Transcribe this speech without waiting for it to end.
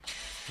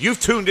You've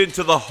tuned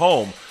into the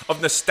home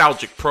of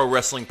Nostalgic Pro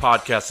Wrestling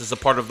Podcast as a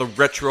part of the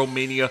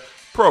Retromania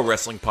Pro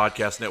Wrestling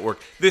Podcast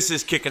Network. This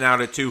is Kicking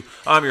Out at 2.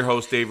 I'm your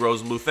host, Dave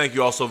Rosenbluth. Thank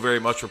you all so very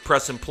much for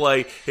pressing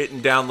play,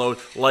 hitting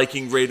download,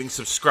 liking, rating,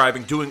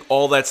 subscribing, doing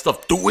all that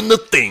stuff. Doing the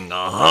thing,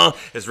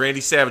 As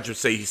Randy Savage would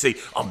say, he'd say,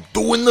 I'm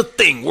doing the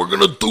thing. We're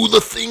going to do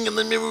the thing, and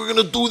then maybe we're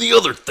going to do the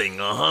other thing,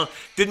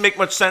 Didn't make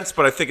much sense,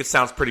 but I think it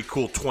sounds pretty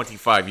cool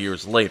 25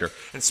 years later.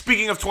 And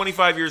speaking of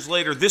 25 years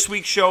later, this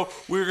week's show,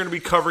 we're going to be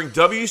covering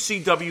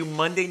WCW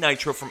Monday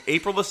Nitro from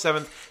April the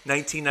 7th,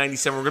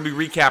 1997. We're going to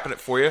be recapping it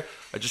for you.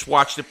 I just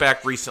watched it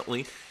back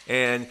recently,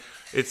 and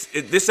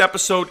this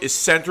episode is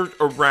centered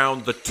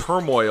around the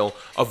turmoil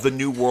of the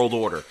New World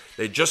Order.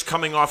 They're just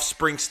coming off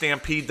Spring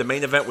Stampede, the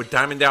main event with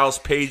Diamond Dallas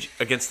Page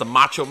against the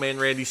Macho Man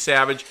Randy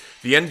Savage.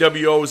 The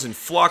NWO is in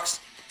flux.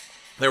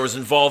 There was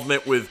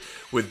involvement with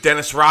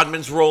Dennis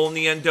Rodman's role in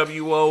the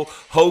NWO,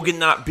 Hogan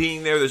not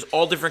being there. There's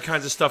all different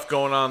kinds of stuff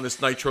going on in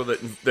this Nitro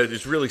that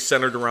is really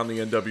centered around the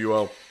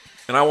NWO,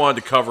 and I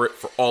wanted to cover it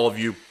for all of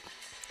you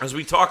as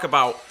we talk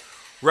about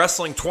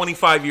wrestling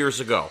 25 years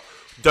ago,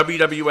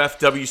 WWF,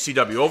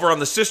 WCW. Over on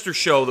the sister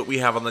show that we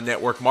have on the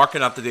network,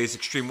 Marking Out the Day's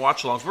Extreme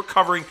Watch-Alongs, we're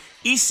covering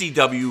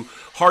ECW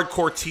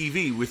Hardcore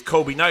TV with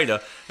Kobe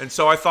Naida. And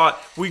so I thought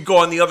we'd go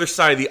on the other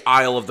side of the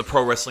aisle of the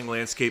pro wrestling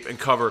landscape and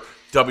cover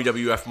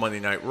WWF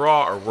Monday Night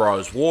Raw, or Raw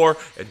is War,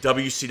 and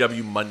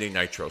WCW Monday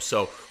Nitro.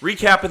 So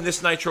recapping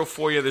this Nitro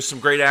for you. There's some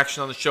great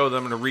action on the show that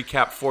I'm going to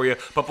recap for you.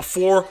 But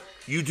before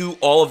you do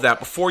all of that,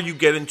 before you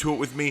get into it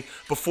with me,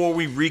 before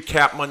we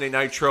recap Monday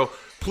Nitro,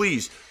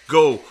 please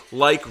go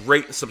like,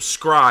 rate, and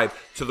subscribe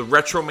to the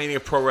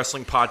Retromania Pro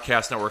Wrestling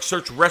Podcast Network.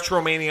 Search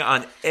Retromania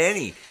on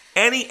any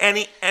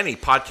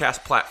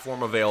podcast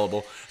platform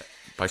available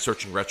by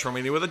searching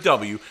Retromania with a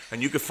W,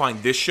 and you can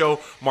find this show,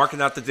 Marking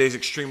Out the Day's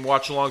Extreme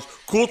Watch-Alongs.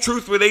 Cool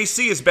Truth with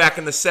AC is back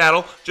in the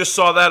saddle. Just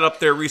saw that up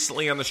there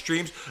recently on the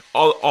streams.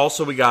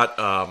 Also, we got,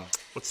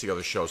 what's the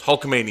other shows?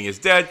 Hulkamania is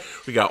Dead.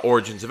 We got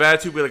Origins of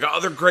Attitude. We got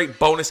other great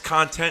bonus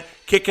content,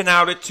 Kicking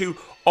Out at 2.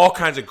 All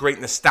kinds of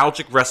great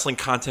nostalgic wrestling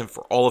content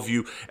for all of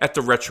you at the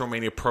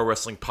Retromania Pro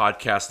Wrestling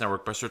Podcast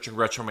Network by searching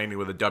Retromania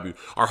with a W.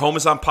 Our home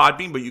is on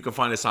Podbean, but you can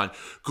find us on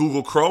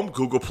Google Chrome,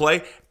 Google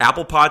Play,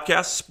 Apple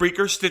Podcasts,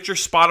 Spreaker, Stitcher,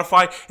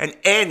 Spotify, and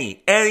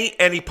any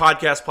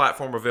podcast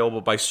platform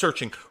available by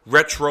searching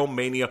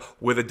Retromania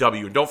with a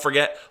W. And don't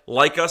forget,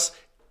 like us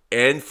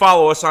and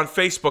follow us on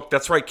Facebook.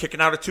 That's right,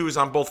 Kicking Out at 2 is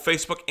on both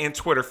Facebook and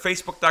Twitter.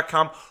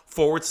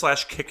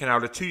 Facebook.com/Kicking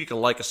Out at 2. You can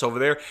like us over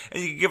there,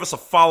 and you can give us a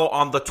follow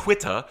on the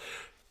Twitter.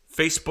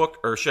 Facebook,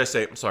 or should I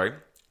say,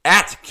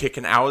 at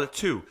Kicking Out at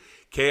 2.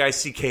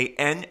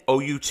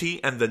 KICKNOUT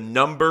and the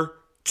number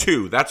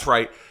 2. That's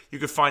right. You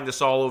can find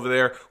us all over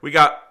there. We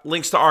got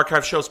links to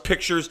archive shows,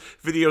 pictures,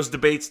 videos,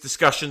 debates,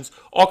 discussions,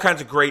 all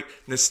kinds of great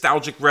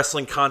nostalgic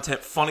wrestling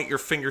content, fun at your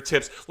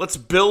fingertips. Let's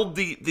build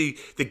the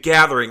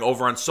gathering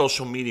over on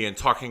social media and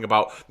talking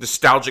about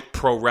nostalgic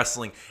pro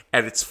wrestling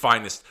at its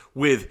finest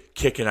with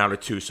Kicking Out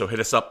at 2. So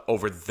hit us up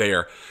over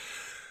there.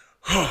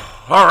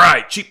 All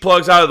right, cheap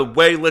plugs out of the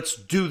way. Let's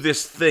do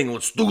this thing.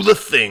 Let's do the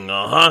thing,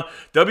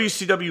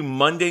 WCW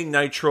Monday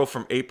Nitro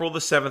from April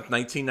the 7th,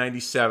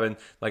 1997.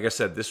 Like I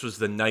said, this was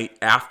the night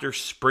after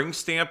Spring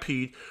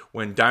Stampede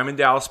when Diamond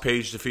Dallas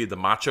Page defeated the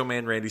Macho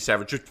Man Randy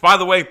Savage. Which, by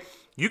the way,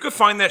 you can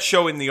find that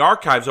show in the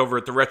archives over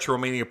at the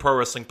Retromania Pro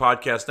Wrestling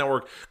Podcast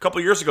Network. A couple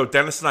of years ago,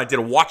 Dennis and I did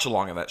a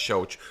watch-along of that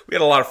show, which we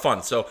had a lot of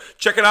fun. So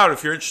check it out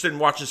if you're interested in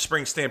watching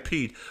Spring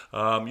Stampede.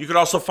 You can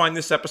also find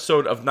this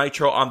episode of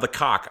Nitro on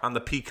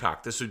the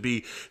Peacock. This would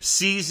be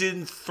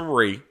Season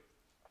 3.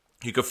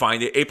 You can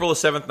find it April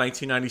 7th,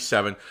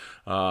 1997.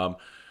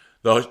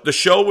 The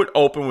show would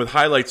open with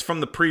highlights from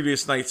the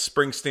previous night's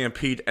Spring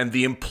Stampede and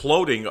the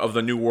imploding of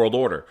the New World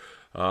Order.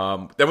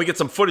 Then we get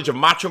some footage of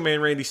Macho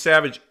Man Randy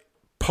Savage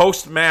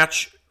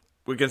post-match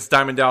against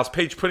Diamond Dallas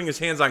Page, putting his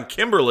hands on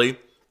Kimberly,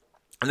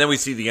 and then we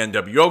see the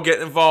NWO get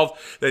involved.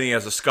 Then he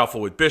has a scuffle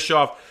with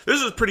Bischoff.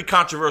 This was pretty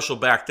controversial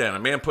back then, a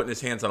man putting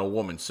his hands on a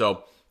woman.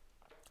 So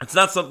it's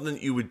not something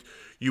that you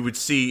would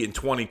see in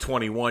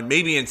 2021,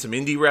 maybe in some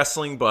indie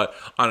wrestling, but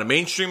on a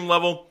mainstream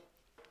level,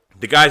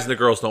 the guys and the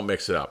girls don't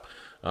mix it up.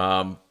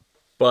 I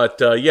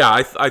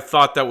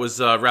thought that was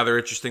rather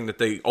interesting that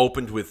they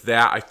opened with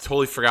that. I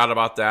totally forgot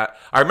about that.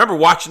 I remember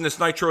watching this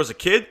Nitro as a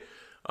kid,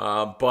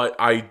 but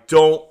I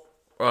don't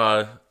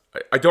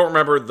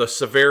remember the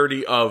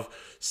severity of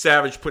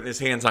Savage putting his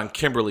hands on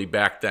Kimberly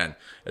back then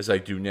as I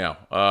do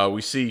now.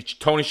 We see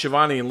Tony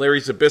Schiavone and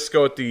Larry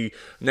Zbyszko at the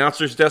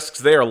announcers' desks.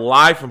 They are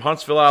live from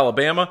Huntsville,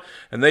 Alabama,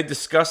 and they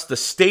discuss the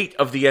state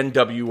of the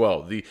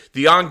NWO.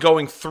 The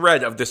ongoing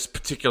thread of this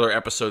particular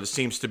episode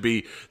seems to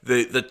be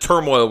the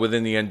turmoil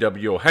within the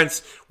NWO.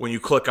 Hence, when you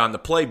click on the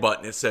play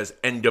button, it says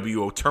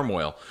NWO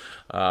Turmoil.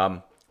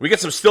 We get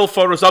some still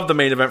photos of the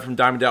main event from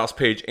Diamond Dallas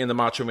Page and the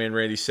Macho Man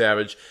Randy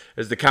Savage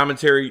as the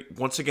commentary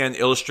once again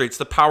illustrates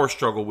the power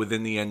struggle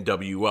within the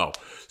NWO.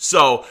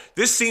 So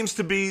this seems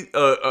to be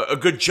a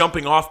good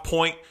jumping off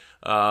point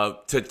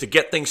to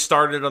get things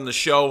started on the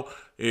show.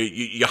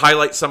 You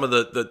highlight some of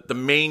the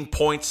main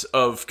points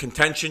of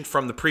contention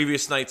from the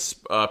previous night's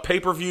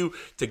pay-per-view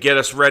to get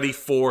us ready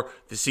for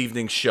this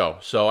evening's show.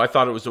 So I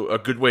thought it was a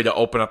good way to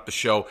open up the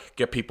show,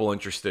 get people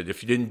interested.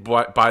 If you didn't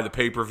buy the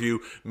pay-per-view,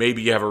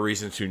 maybe you have a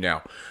reason to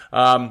now.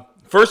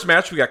 First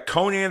match, we got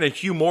Konnan and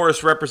Hugh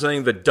Morris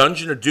representing the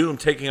Dungeon of Doom,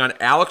 taking on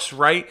Alex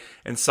Wright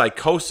and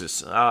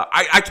Psychosis.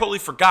 I totally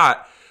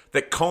forgot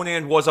that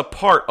Konnan was a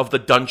part of the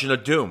Dungeon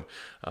of Doom.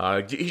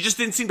 He just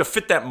didn't seem to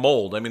fit that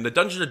mold. I mean, the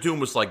Dungeon of Doom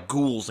was like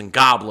ghouls and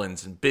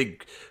goblins and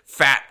big,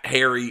 fat,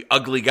 hairy,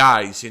 ugly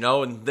guys,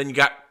 and then you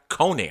got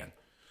Konnan,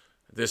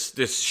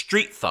 this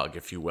street thug,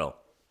 if you will.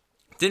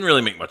 Didn't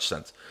really make much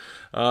sense.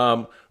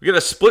 We get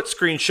a split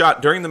screen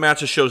shot during the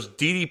match that shows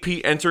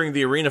DDP entering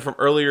the arena from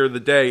earlier in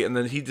the day, and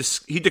then he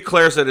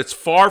declares that it's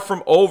far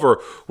from over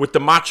with the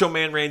Macho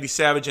Man Randy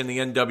Savage and the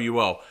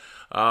NWO.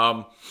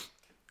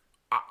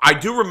 I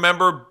do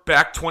remember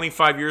back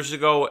 25 years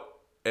ago,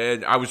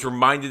 and I was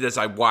reminded as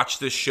I watched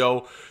this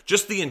show,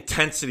 just the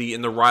intensity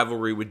in the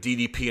rivalry with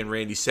DDP and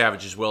Randy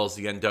Savage as well as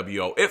the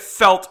NWO. It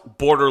felt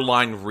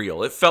borderline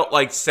real. It felt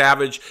like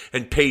Savage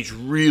and Page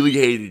really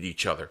hated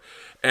each other.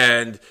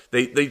 And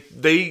they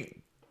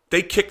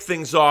kicked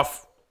things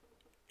off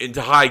into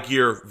high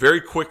gear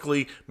very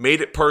quickly,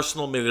 made it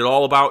personal, made it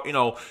all about,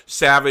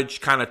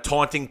 Savage kind of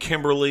taunting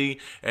Kimberly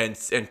and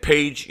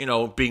Page,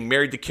 being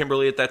married to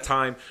Kimberly at that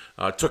time,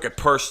 took it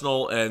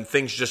personal, and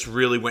things just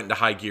really went into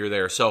high gear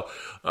there. So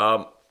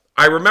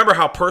I remember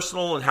how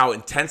personal and how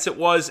intense it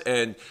was,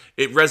 and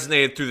it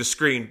resonated through the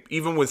screen,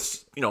 even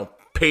with,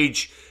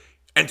 Page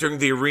entering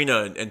the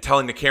arena and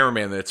telling the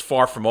cameraman that it's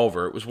far from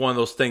over. It was one of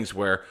those things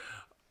where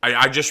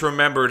I just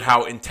remembered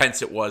how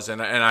intense it was,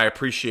 and I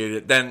appreciated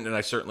it then, and I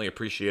certainly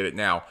appreciate it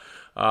now.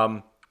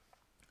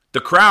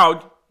 The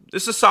crowd,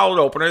 this is a solid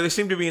opener. They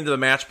seem to be into the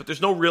match, but there's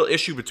no real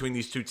issue between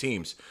these two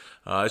teams.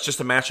 It's just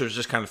a match that was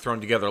just kind of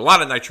thrown together. A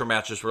lot of Nitro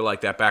matches were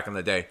like that back in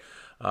the day.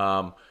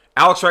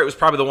 Alex Wright was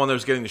probably the one that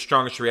was getting the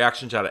strongest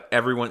reactions out of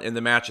everyone in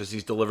the match as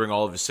he's delivering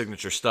all of his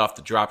signature stuff,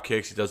 the drop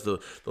kicks. He does the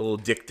little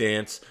dick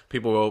dance.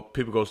 People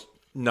go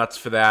nuts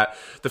for that.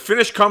 The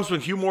finish comes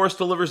when Hugh Morris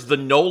delivers the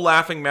no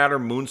laughing matter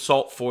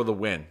moonsault for the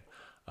win.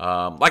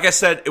 Like I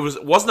said,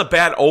 it wasn't a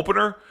bad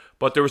opener,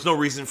 but there was no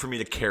reason for me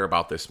to care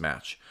about this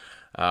match.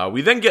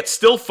 We then get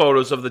still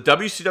photos of the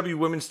WCW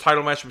Women's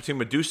title match between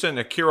Medusa and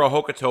Akira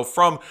Hokuto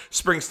from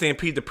Spring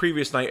Stampede the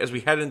previous night as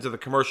we head into the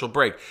commercial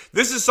break.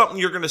 This is something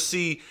you're going to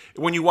see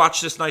when you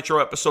watch this Nitro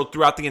episode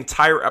throughout the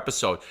entire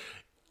episode.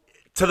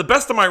 To the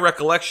best of my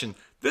recollection,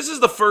 this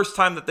is the first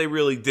time that they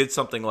really did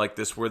something like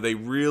this where they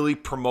really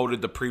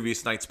promoted the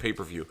previous night's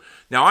pay-per-view.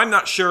 Now, I'm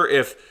not sure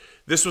if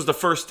this was the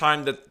first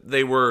time that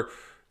they were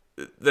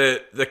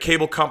the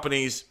cable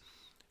companies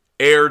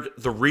aired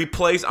the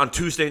replays on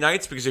Tuesday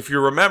nights, because if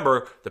you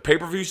remember, the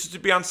pay-per-views used to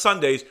be on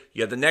Sundays.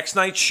 You had the next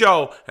night's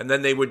show, and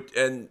then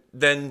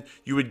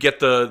you would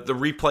get the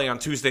replay on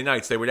Tuesday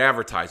nights. They would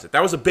advertise it.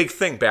 That was a big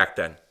thing back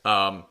then.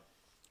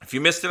 If you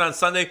missed it on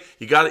Sunday,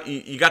 you got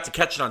to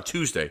catch it on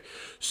Tuesday.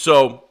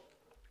 So,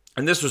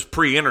 and this was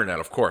pre-internet,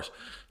 of course.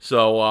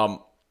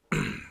 So,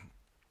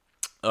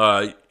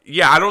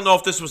 yeah, I don't know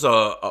if this was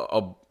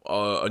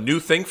a new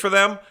thing for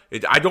them.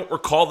 I don't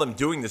recall them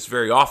doing this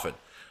very often.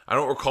 I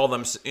don't recall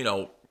them,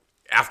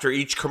 after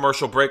each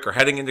commercial break or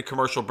heading into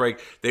commercial break,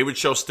 they would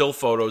show still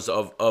photos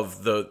of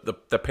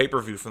the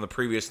pay-per-view from the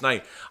previous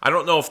night. I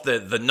don't know if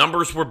the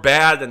numbers were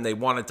bad and they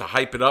wanted to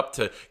hype it up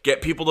to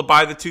get people to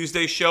buy the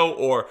Tuesday show,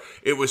 or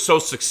it was so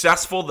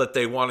successful that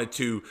they wanted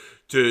to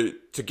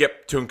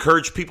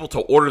encourage people to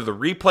order the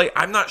replay.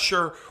 I'm not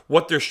sure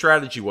what their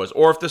strategy was,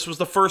 or if this was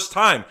the first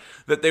time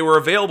that they were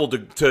available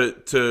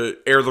to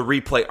air the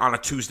replay on a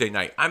Tuesday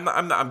night. I'm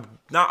not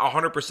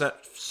 100%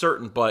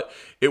 certain, but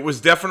it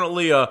was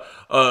definitely a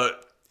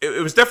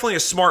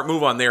smart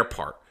move on their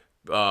part,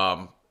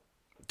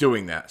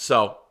 doing that.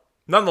 So,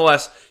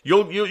 nonetheless,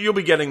 you'll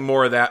be getting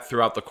more of that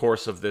throughout the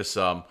course of this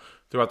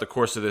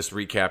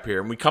recap here.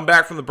 And we come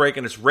back from the break,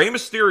 and it's Rey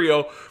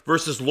Mysterio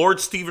versus Lord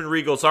Steven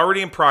Regal. It's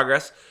already in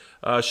progress.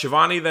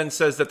 Shivani then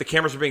says that the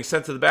cameras are being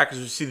sent to the back as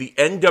we see the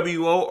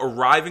NWO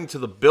arriving to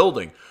the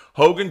building.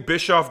 Hogan,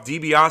 Bischoff,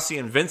 DiBiase,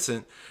 and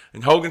Vincent.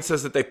 And Hogan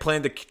says that they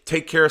plan to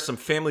take care of some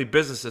family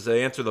business as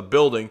they enter the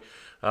building.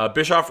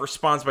 Bischoff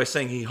responds by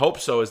saying he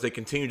hopes so as they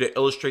continue to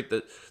illustrate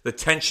the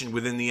tension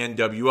within the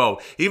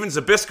NWO. Even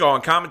Zbyszko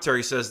on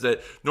commentary says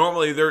that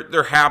normally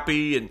they're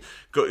happy and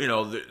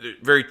they're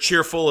very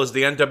cheerful as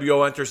the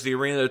NWO enters the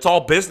arena. It's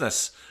all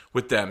business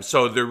with them,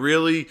 so they're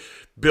really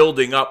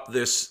building up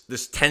this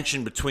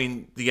tension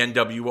between the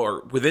NWO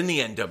or within the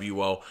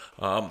NWO.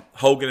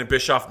 Hogan and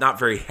Bischoff not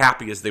very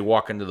happy as they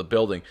walk into the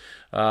building.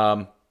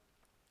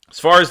 As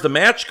far as the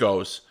match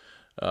goes,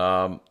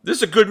 this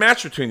is a good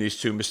match between these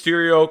two.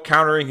 Mysterio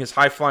countering his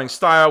high-flying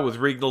style with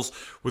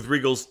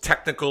Regal's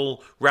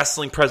technical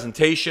wrestling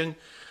presentation.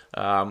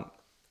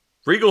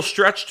 Regal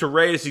stretched to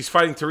Rey as he's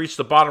fighting to reach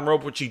the bottom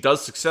rope, which he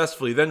does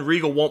successfully. Then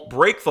Regal won't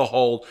break the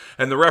hold,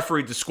 and the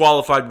referee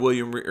disqualified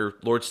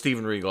Lord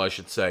Steven Regal, I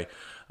should say.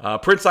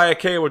 Prince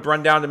Iaukea would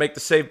run down to make the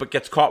save, but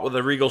gets caught with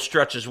a Regal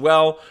stretch as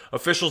well.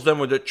 Officials then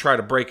would try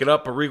to break it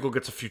up, but Regal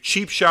gets a few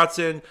cheap shots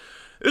in.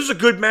 This was a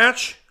good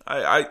match.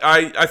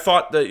 I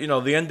thought that, the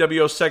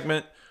NWO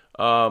segment,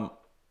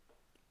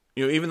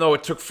 even though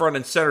it took front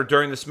and center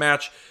during this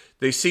match,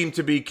 they seemed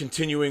to be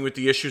continuing with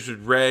the issues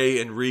with Ray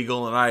and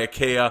Regal and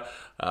Iaukea.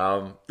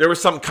 There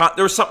was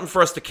something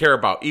for us to care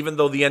about, even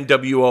though the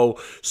NWO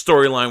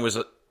storyline was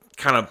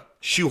kind of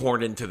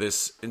shoehorned into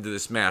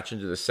this match,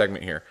 into this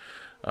segment here.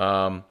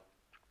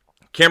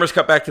 Cameras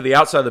cut back to the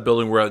outside of the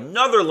building where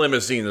another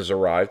limousine has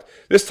arrived.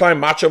 This time,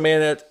 Macho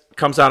Man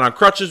comes out on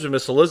crutches with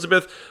Miss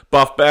Elizabeth,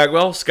 Buff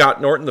Bagwell,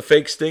 Scott Norton, the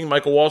Fake Sting,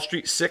 Michael Wall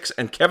Street, Six,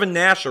 and Kevin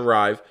Nash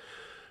arrive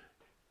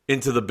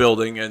into the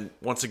building. And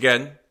once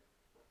again,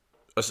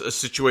 a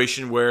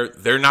situation where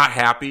they're not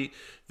happy.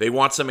 They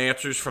want some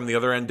answers from the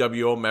other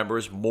NWO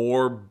members,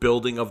 more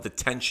building of the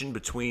tension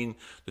between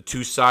the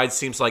two sides.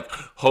 Seems like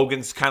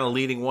Hogan's kind of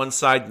leading one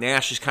side,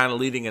 Nash is kind of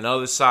leading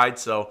another side.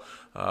 So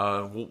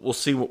we'll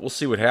see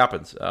what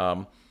happens.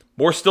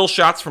 More still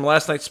shots from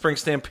last night's Spring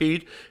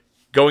Stampede.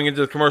 Going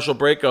into the commercial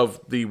break of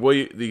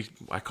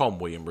I call him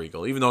William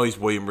Regal, even though he's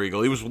William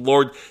Regal. He was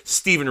Lord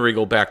Steven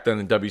Regal back then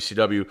in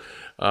WCW.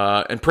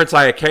 And Prince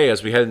Iaukea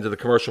as we head into the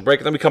commercial break.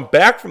 And then we come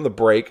back from the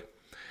break,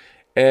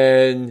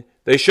 and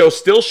they show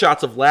still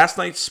shots of last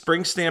night's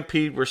Spring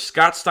Stampede where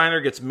Scott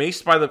Steiner gets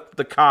maced by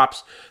the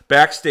cops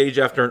backstage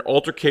after an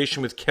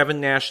altercation with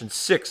Kevin Nash and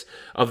Six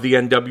of the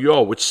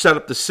NWO, which set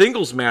up the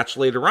singles match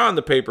later on in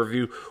the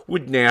pay-per-view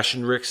with Nash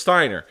and Rick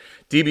Steiner.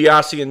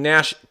 DiBiase and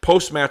Nash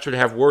post-match would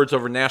have words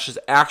over Nash's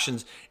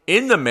actions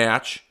in the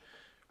match,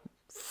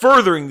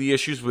 furthering the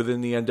issues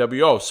within the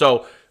NWO.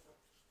 So,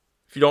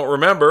 if you don't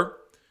remember,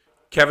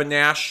 Kevin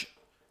Nash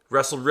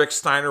wrestled Rick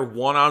Steiner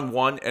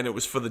one-on-one, and it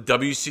was for the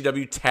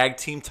WCW Tag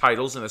Team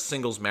titles in a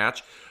singles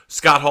match.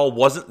 Scott Hall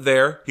wasn't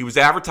there. He was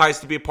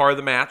advertised to be a part of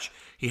the match.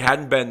 He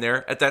hadn't been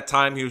there. At that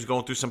time, he was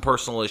going through some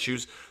personal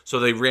issues. So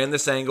they ran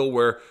this angle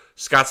where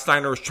Scott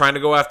Steiner was trying to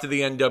go after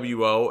the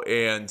NWO,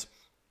 and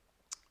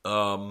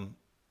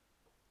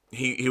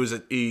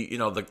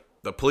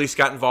the police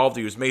got involved.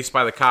 He was maced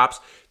by the cops,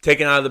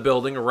 taken out of the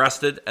building,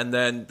 arrested, and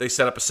then they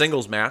set up a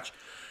singles match.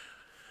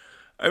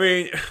 I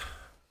mean,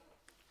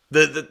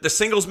 The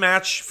singles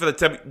match for the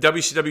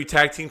WCW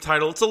Tag Team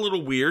title, it's a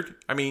little weird.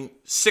 I mean,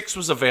 Six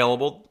was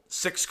available.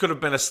 Six could have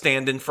been a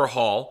stand-in for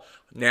Hall.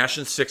 Nash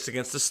and Six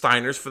against the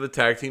Steiners for the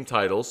Tag Team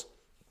titles.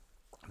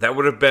 That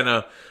would have been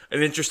an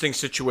interesting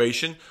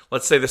situation.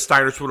 Let's say the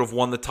Steiners would have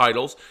won the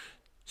titles.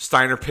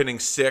 Steiner pinning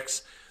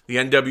Six. The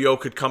NWO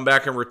could come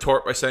back and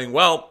retort by saying,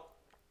 well,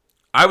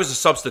 I was a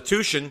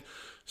substitution.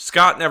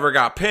 Scott never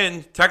got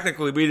pinned.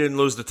 Technically, we didn't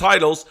lose the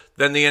titles.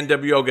 Then the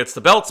NWO gets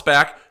the belts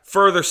back,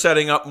 further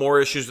setting up more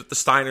issues with the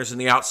Steiners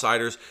and the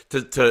Outsiders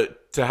to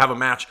have a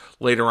match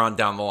later on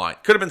down the line.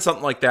 Could have been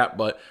something like that,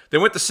 but they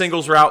went the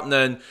singles route, and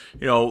then,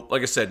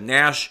 like I said,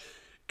 Nash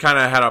kind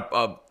of had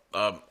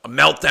a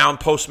meltdown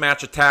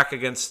post-match attack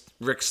against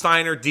Rick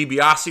Steiner.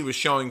 DiBiase was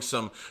showing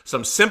some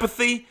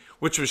sympathy,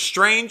 which was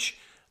strange.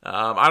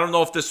 I don't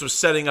know if this was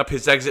setting up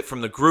his exit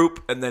from the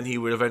group, and then he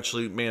would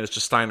eventually manage the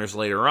Steiners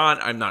later on.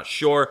 I'm not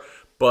sure,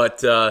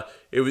 but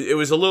it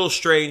was a little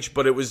strange,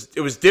 but it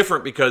was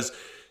different because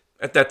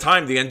at that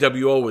time the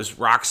NWO was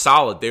rock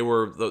solid. They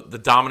were the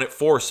dominant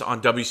force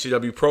on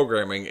WCW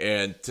programming,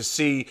 and to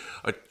see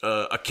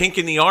a kink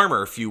in the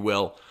armor, if you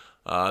will,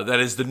 that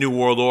is the New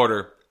World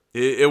Order.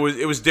 It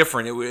was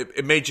different.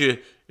 It made you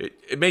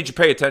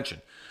pay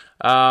attention.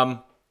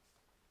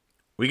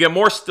 We get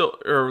more still,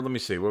 or let me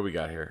see, what we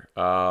got here?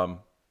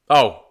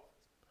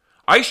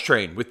 Ice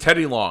Train with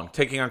Teddy Long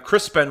taking on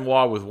Chris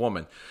Benoit with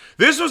Woman.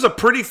 This was a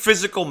pretty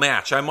physical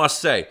match, I must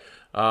say.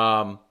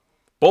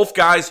 Both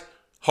guys,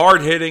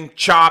 hard-hitting,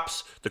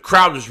 chops. The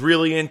crowd was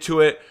really into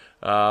it.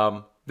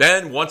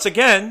 Then, once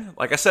again,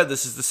 like I said,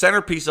 this is the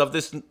centerpiece of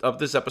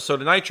this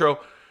episode of Nitro.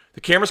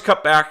 The cameras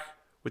cut back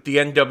with the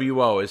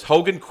NWO as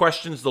Hogan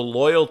questions the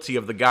loyalty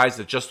of the guys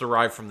that just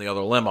arrived from the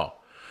other limo.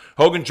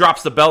 Hogan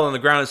drops the bell on the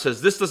ground and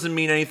says, "This doesn't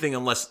mean anything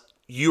unless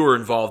you were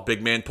involved,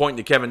 big man," pointing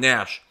to Kevin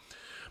Nash.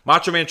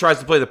 Macho Man tries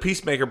to play the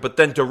peacemaker, but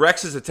then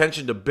directs his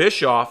attention to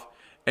Bischoff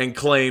and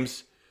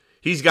claims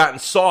he's gotten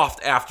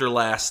soft after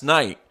last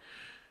night.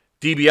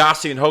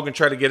 DiBiase and Hogan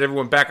try to get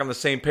everyone back on the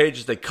same page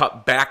as they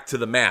cut back to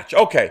the match.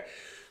 Okay,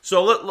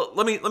 so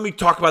let me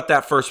talk about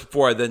that first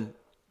before I then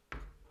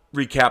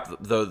recap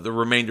the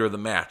remainder of the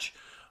match.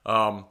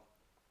 I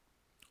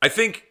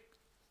think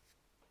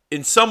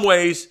in some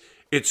ways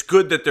it's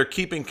good that they're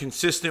keeping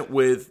consistent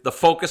with the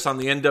focus on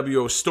the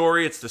NWO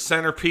story. It's the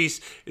centerpiece.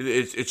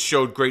 It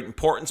showed great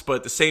importance, but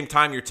at the same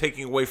time, you're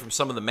taking away from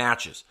some of the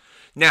matches.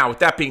 Now, with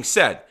that being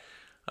said,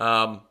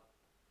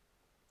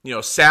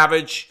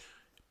 Savage,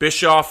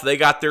 Bischoff, they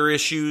got their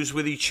issues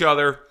with each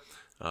other.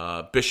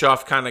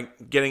 Bischoff kind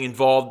of getting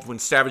involved when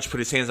Savage put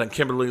his hands on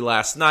Kimberly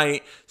last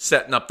night,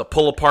 setting up the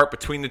pull-apart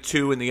between the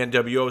two and the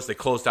NWO as they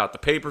closed out the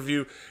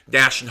pay-per-view.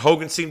 Nash and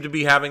Hogan seem to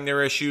be having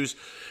their issues.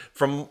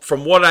 From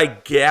what I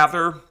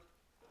gather,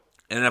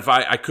 and if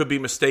I could be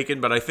mistaken,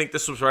 but I think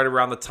this was right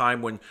around the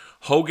time when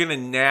Hogan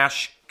and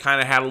Nash kind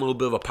of had a little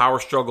bit of a power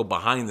struggle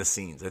behind the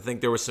scenes. I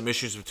think there was some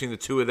issues between the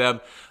two of them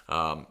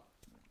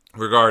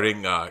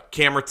regarding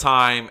camera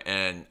time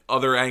and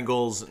other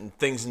angles and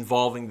things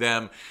involving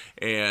them,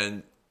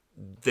 and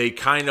they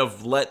kind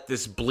of let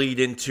this bleed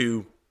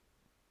into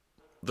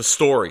the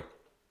story.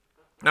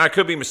 Now, I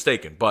could be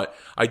mistaken, but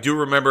I do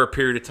remember a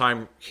period of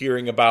time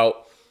hearing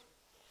about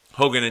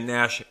Hogan and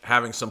Nash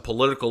having some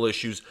political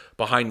issues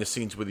behind the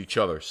scenes with each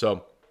other.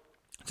 So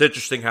it's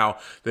interesting how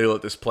they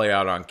let this play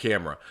out on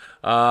camera.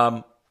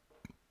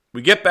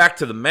 We get back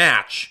to the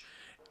match,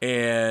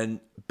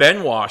 and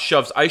Benoit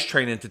shoves Ice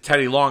Train into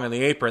Teddy Long on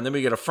the apron, and then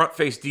we get a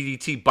front-face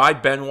DDT by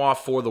Benoit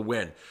for the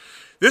win.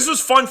 This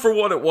was fun for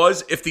what it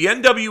was. If the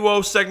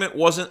NWO segment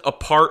wasn't a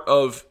part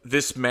of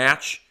this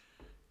match,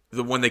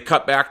 when they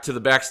cut back to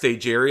the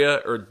backstage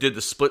area or did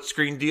the split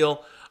screen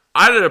deal,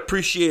 I'd have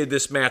appreciated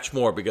this match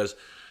more, because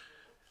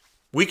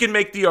we can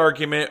make the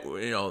argument,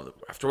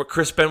 after what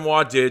Chris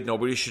Benoit did,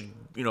 nobody should,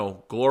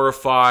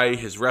 glorify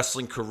his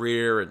wrestling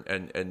career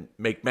and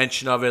make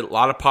mention of it. A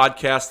lot of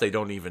podcasts, they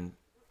don't even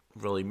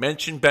really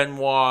mention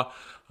Benoit.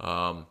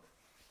 But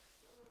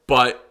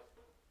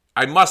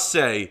I must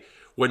say,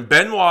 when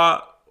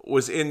Benoit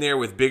was in there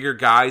with bigger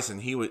guys,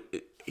 and he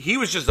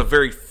was just a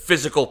very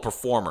physical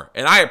performer,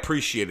 and I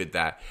appreciated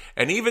that.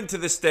 And even to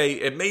this day,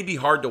 it may be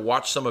hard to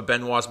watch some of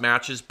Benoit's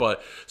matches,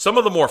 but some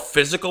of the more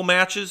physical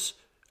matches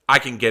I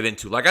can get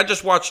into. Like, I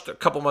just watched a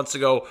couple months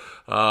ago,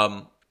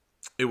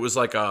 it was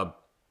like a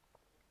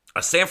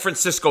San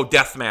Francisco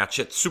death match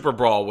at Super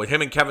Brawl with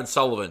him and Kevin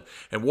Sullivan,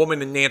 and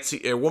Woman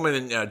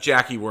and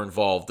Jackie were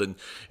involved, and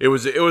it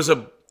was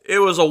a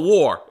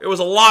war. It was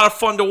a lot of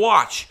fun to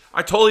watch.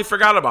 I totally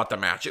forgot about the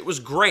match. It was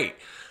great.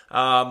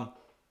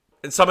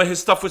 And some of his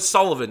stuff with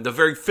Sullivan, the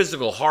very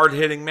physical,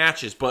 hard-hitting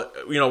matches. But,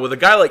 with a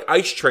guy like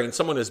Ice Train,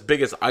 someone as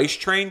big as Ice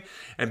Train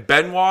and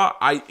Benoit,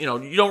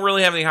 you don't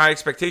really have any high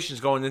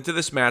expectations going into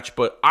this match,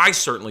 but I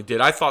certainly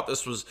did. I thought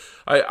this was,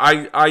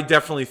 I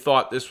definitely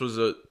thought this was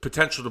a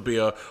potential to be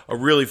a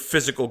really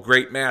physical,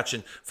 great match.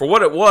 And for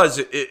what it was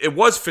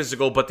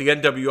physical, but the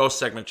NWO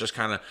segment just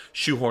kind of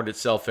shoehorned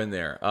itself in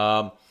there.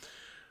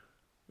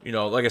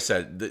 Like I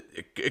said,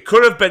 it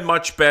could have been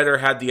much better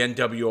had the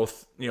NWO,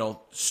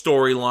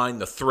 storyline,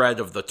 the thread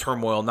of the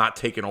turmoil not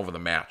taken over the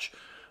match.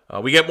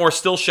 We get more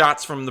still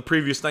shots from the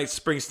previous night's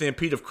Spring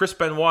Stampede of Chris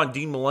Benoit and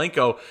Dean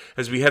Malenko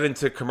as we head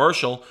into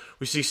commercial.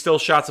 We see still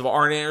shots of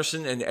Arn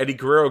Anderson and Eddie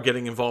Guerrero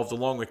getting involved,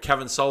 along with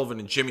Kevin Sullivan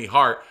and Jimmy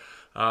Hart.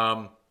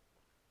 The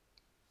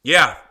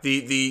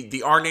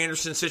Arn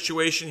Anderson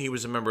situation, he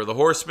was a member of the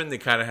Horsemen. They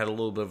kind of had a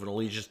little bit of an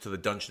allegiance to the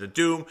Dungeon of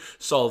Doom.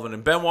 Sullivan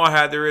and Benoit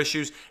had their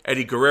issues.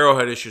 Eddie Guerrero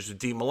had issues with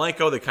Dean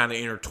Malenko. They kind of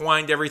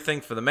intertwined everything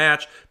for the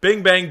match.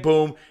 Bing, bang,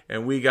 boom,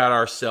 and we got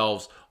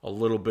ourselves a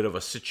little bit of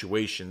a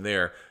situation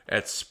there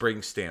at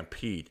Spring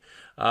Stampede.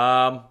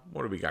 What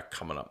do we got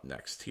coming up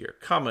next here?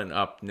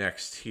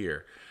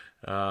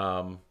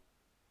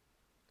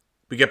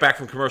 We get back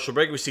from commercial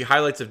break. We see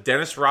highlights of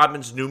Dennis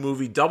Rodman's new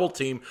movie, Double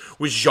Team,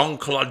 with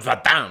Jean-Claude Van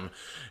Damme.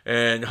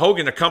 And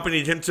Hogan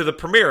accompanied him to the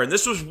premiere. And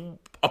this was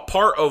a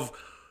part of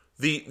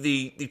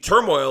the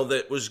turmoil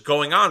that was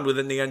going on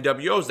within the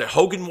NWOs, that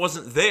Hogan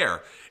wasn't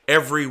there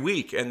every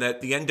week, and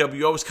that the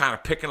NWO was kind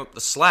of picking up the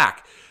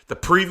slack. The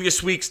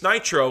previous week's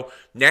Nitro,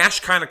 Nash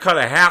kind of cut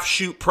a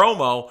half-shoot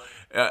promo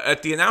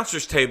at the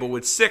announcer's table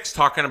with Syxx,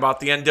 talking about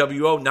the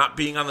NWO not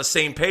being on the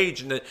same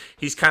page, and that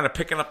he's kind of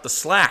picking up the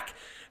slack.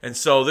 And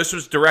so this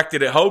was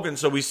directed at Hogan.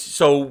 So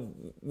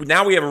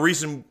now we have a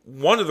reason.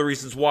 One of the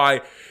reasons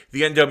why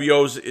the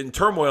NWO's in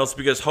turmoil is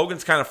because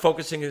Hogan's kind of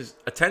focusing his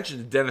attention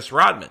to Dennis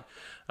Rodman.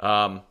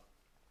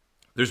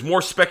 There's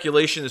more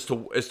speculation as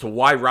to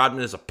why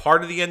Rodman is a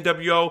part of the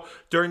NWO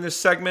during this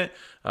segment.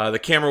 The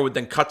camera would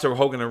then cut to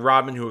Hogan and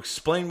Rodman, who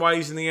explain why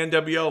he's in the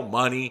NWO: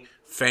 money,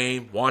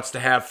 fame, wants to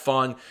have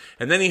fun,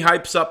 and then he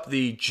hypes up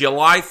the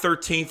July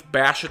 13th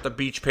Bash at the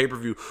Beach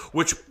pay-per-view,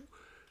 which,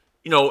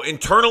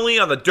 internally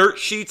on the dirt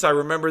sheets, I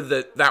remember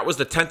that was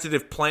the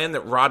tentative plan,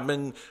 that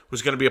Rodman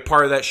was going to be a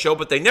part of that show,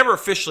 but they never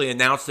officially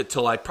announced it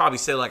till I'd probably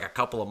say like a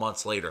couple of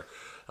months later.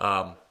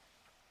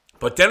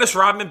 But Dennis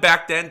Rodman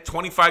back then,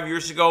 25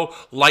 years ago,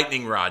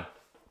 lightning rod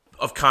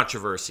of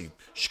controversy.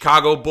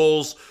 Chicago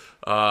Bulls,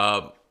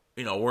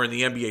 were in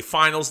the NBA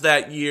Finals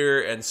that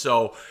year, and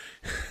so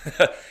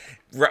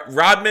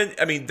Rodman,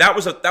 that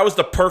was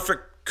the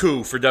perfect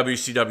coup for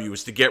WCW,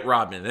 was to get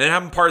Rodman. And then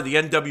have him part of the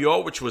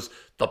NWO, which was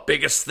the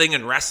biggest thing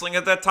in wrestling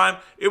at that time.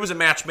 It was a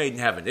match made in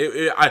heaven.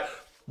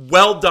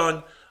 Well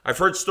done. I've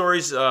heard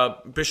stories.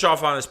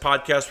 Bischoff on his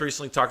podcast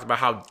recently talked about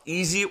how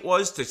easy it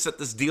was to set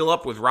this deal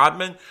up with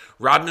Rodman.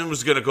 Rodman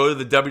was going to go to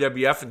the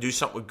WWF and do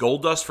something with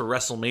Goldust for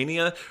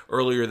WrestleMania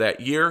earlier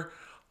that year.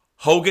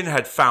 Hogan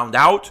had found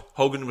out.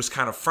 Hogan was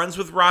kind of friends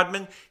with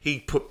Rodman. He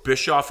put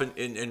Bischoff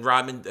and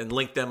Rodman and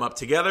linked them up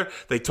together.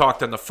 They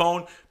talked on the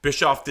phone.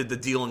 Bischoff did the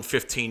deal in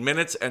 15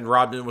 minutes, and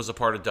Rodman was a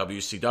part of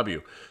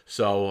WCW.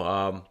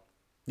 So,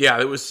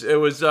 it was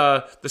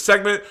the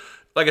segment.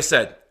 Like I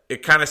said,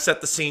 it kind of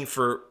set the scene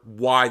for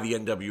why the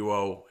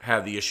NWO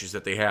have the issues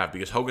that they have,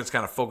 because Hogan's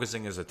kind of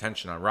focusing his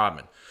attention on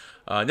Rodman.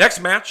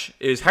 Next match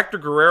is Hector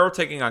Guerrero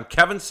taking on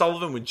Kevin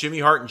Sullivan with Jimmy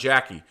Hart and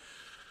Jackie.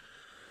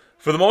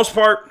 For the most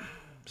part,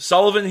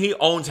 Sullivan, he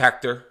owns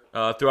Hector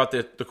throughout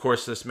the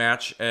course of this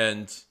match,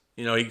 and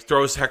he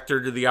throws Hector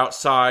to the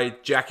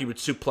outside. Jackie would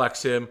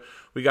suplex him.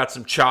 We got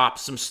some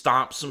chops, some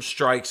stomps, some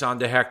strikes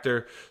onto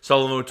Hector.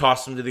 Sullivan would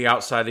toss him to the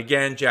outside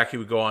again. Jackie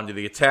would go on to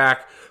the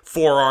attack.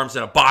 Forearms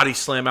and a body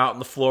slam out on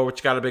the floor,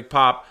 which got a big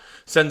pop.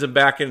 Sends him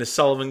back into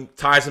Sullivan,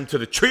 ties him to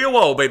the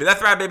trio, baby.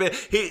 That's right, baby.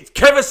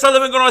 Kevin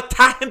Sullivan going to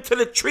tie him to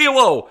the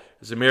trio,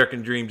 as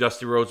American Dream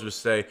Dusty Rhodes would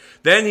say.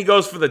 Then he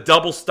goes for the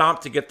double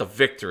stomp to get the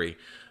victory.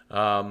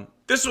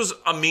 This was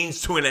a means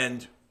to an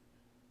end,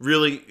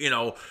 really,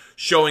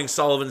 showing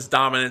Sullivan's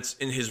dominance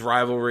in his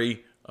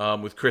rivalry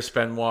with Chris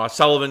Benoit.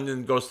 Sullivan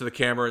then goes to the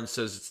camera and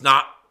says it's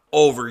not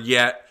over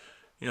yet,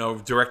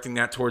 directing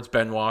that towards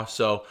Benoit.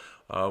 So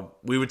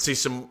we would see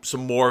some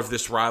more of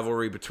this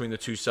rivalry between the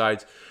two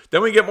sides.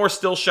 Then we get more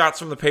still shots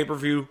from the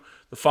pay-per-view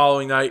the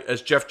following night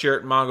as Jeff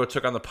Jarrett and Mongo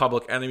took on the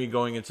Public Enemy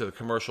going into the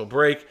commercial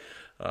break.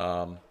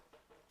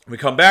 We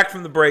come back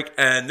from the break,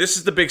 and this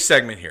is the big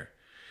segment here.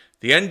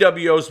 The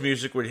NWO's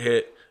music would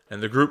hit,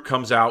 and the group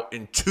comes out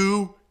in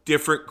two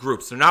different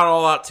groups. They're not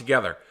all out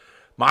together.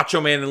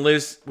 Macho Man and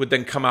Liz would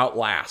then come out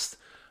last.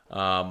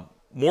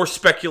 More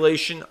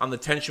speculation on the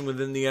tension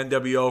within the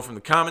NWO from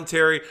the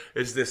commentary.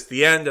 Is this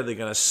the end? Are they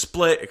going to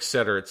split? Et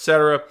cetera, et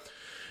cetera.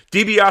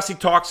 DiBiase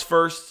talks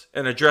first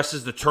and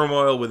addresses the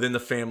turmoil within the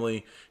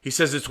family. He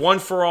says it's one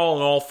for all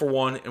and all for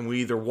one, and we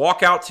either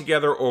walk out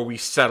together or we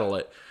settle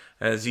it.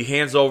 As he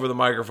hands over the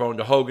microphone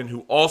to Hogan,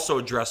 who also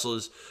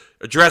addresses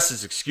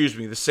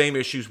the same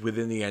issues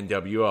within the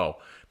NWO.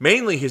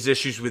 Mainly his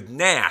issues with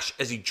Nash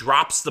as he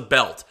drops the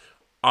belt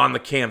on the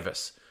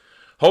canvas.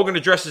 Hogan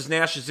addresses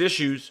Nash's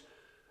issues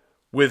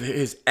with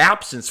his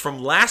absence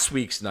from last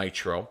week's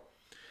Nitro.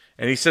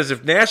 And he says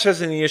if Nash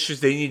has any issues,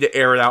 they need to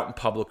air it out in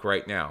public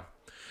right now.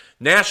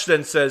 Nash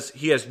then says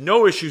he has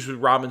no issues with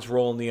Rodman's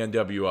role in the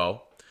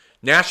NWO.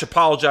 Nash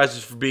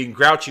apologizes for being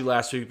grouchy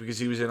last week because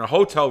he was in a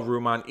hotel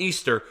room on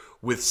Easter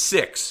with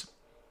Six.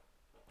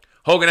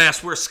 Hogan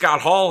asks where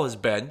Scott Hall has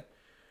been.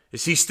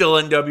 Is he still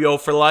NWO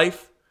for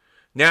life?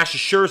 Nash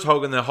assures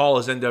Hogan that Hall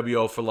is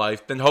NWO for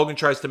life. Then Hogan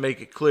tries to make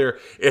it clear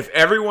if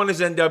everyone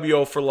is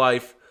NWO for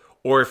life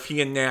or if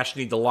he and Nash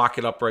need to lock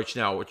it up right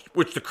now,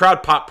 which the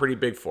crowd popped pretty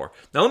big for.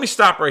 Now let me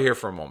stop right here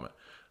for a moment.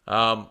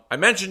 I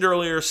mentioned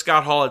earlier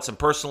Scott Hall had some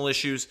personal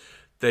issues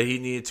that he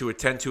needed to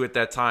attend to at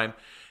that time,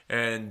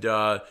 and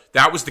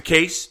that was the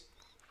case.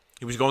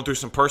 He was going through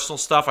some personal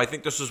stuff. I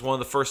think this was one of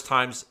the first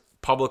times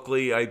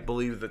publicly, I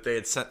believe, that they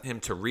had sent him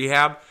to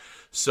rehab.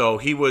 So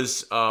he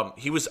was off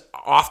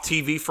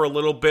TV for a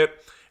little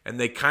bit, and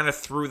they kind of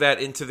threw that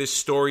into this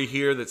story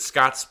here that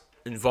Scott's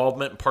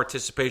involvement and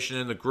participation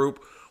in the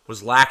group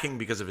was lacking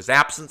because of his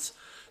absence.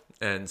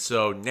 And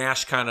so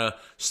Nash kind of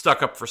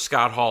stuck up for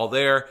Scott Hall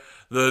there.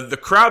 The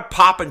crowd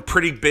popping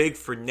pretty big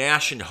for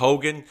Nash and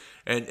Hogan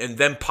and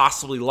them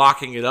possibly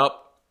locking it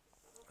up.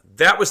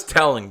 That was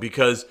telling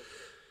because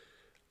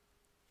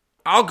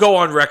I'll go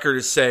on record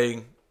as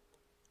saying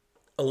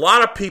a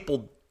lot of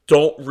people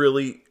don't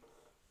really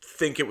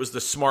think it was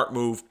the smart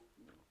move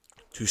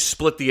to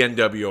split the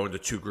NWO into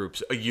two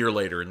groups a year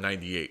later in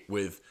 98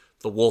 with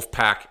the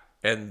Wolfpack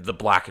and the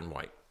Black and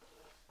White.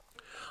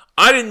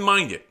 I didn't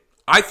mind it.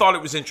 I thought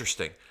it was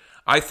interesting.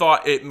 I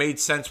thought it made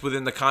sense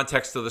within the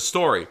context of the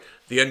story.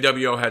 The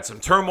NWO had some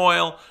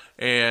turmoil,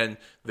 and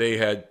they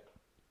had,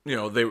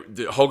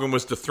 Hogan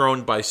was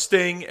dethroned by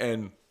Sting,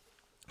 and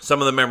some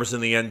of the members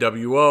in the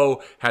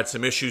NWO had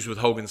some issues with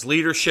Hogan's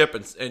leadership,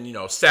 and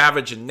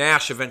Savage and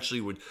Nash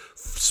eventually would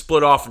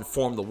split off and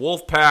form the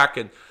Wolfpack,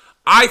 and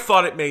I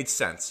thought it made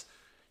sense.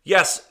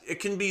 Yes, it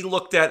can be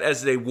looked at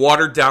as they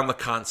watered down the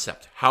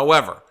concept.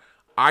 However,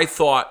 I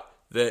thought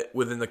that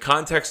within the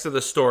context of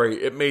the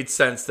story, it made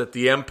sense that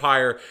the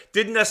Empire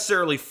didn't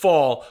necessarily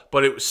fall,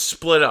 but it was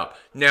split up.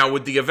 Now,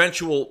 would the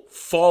eventual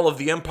fall of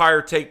the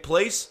Empire take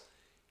place?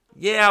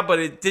 Yeah, but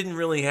it didn't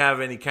really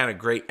have any kind of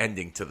great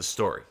ending to the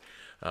story.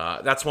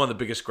 That's one of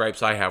the biggest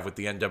gripes I have with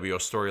the NWO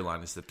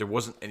storyline is that there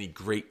wasn't any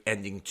great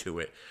ending to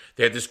it.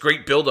 They had this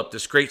great build-up,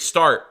 this great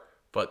start,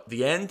 but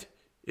the end,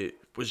 it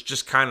was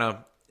just kind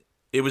of,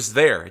 it was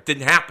there. It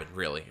didn't happen,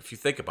 really, if you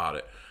think about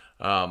it.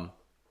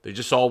 They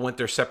just all went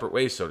their separate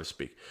ways, so to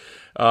speak.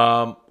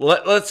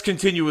 Let's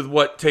continue with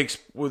what takes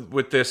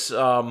with this.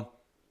 Like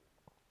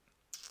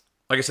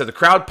I said, the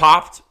crowd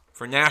popped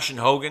for Nash and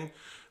Hogan,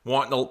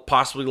 wanting to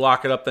possibly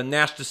lock it up. Then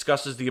Nash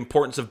discusses the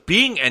importance of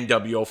being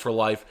NWO for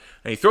life,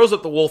 and he throws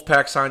up the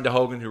Wolfpack sign to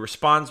Hogan, who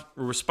responds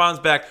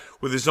back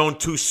with his own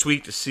 "Too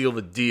Sweet" to seal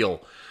the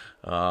deal.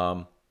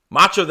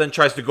 Macho then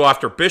tries to go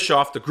after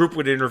Bischoff. The group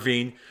would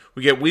intervene.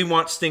 We get "We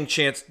Want Sting"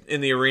 chants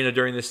in the arena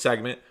during this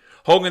segment.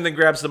 Hogan then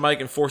grabs the mic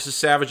and forces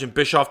Savage and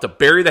Bischoff to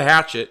bury the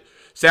hatchet.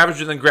 Savage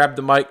would then grab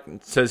the mic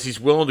and says he's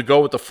willing to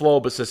go with the flow,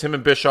 but says him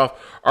and Bischoff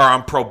are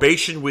on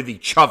probation with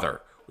each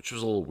other, which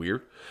was a little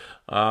weird.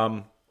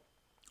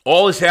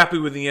 All is happy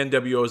with the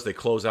NWO as they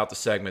close out the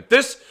segment.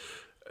 This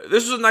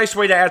was a nice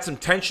way to add some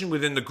tension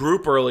within the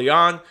group early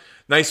on.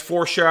 Nice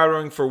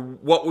foreshadowing for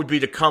what would be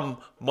to come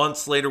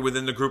months later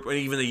within the group, and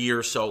even a year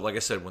or so, like I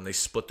said, when they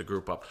split the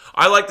group up.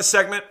 I like the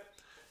segment.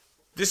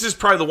 This is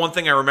probably the one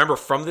thing I remember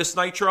from this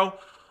Nitro.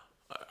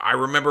 I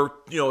remember,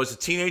 as a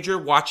teenager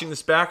watching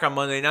this back on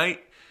Monday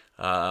night.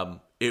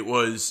 It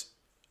was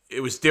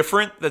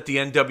different that the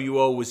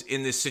NWO was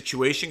in this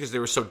situation because they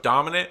were so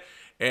dominant,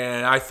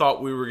 and I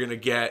thought we were going to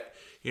get,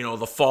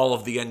 the fall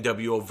of the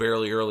NWO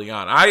very early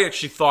on. I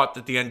actually thought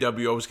that the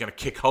NWO was going to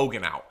kick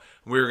Hogan out.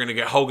 We were going to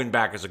get Hogan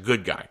back as a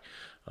good guy.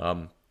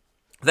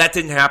 That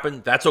didn't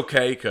happen. That's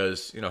okay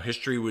because,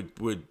 history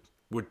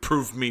would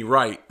prove me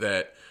right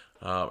that,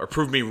 or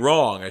prove me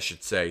wrong, I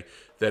should say,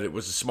 that it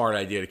was a smart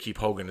idea to keep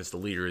Hogan as the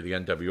leader of the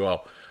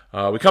NWO.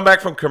 We come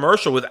back from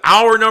commercial with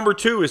hour number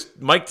 2 as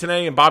Mike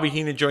Tenay and Bobby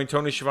Heenan join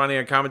Tony Schiavone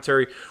on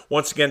commentary,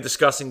 once again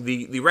discussing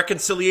the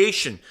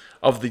reconciliation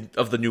of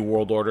the New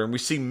World Order. And we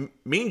see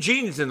Mean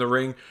Gene's in the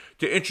ring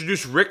to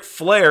introduce Ric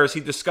Flair as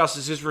he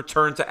discusses his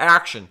return to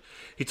action.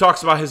 He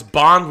talks about his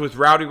bond with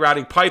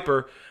Rowdy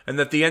Piper and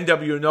that the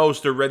NWO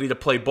knows they're ready to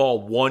play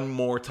ball one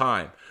more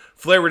time.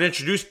 Flair would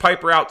introduce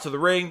Piper out to the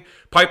ring.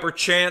 Piper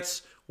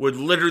chants would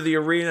litter the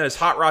arena as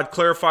Hot Rod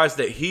clarifies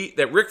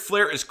that Ric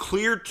Flair is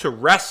cleared to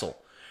wrestle.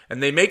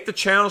 And they make the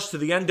challenge to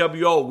the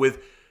NWO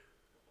with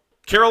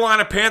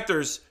Carolina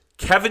Panthers'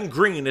 Kevin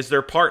Green as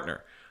their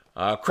partner.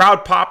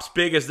 Crowd pops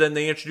big as then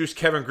they introduce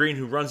Kevin Green,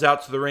 who runs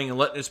out to the ring and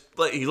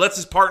lets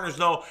his partners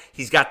know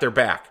he's got their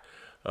back.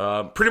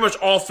 Pretty much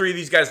all three of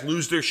these guys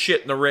lose their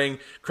shit in the ring.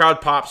 Crowd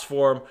pops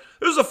for them.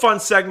 It was a fun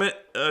segment.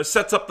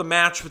 Sets up the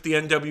match with the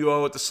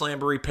NWO at the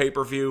Slamboree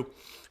pay-per-view.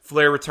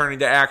 Flair returning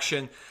to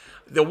action.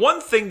 The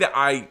one thing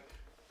that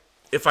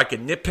if I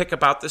could nitpick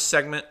about this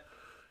segment,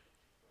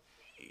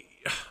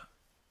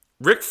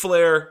 Ric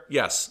Flair,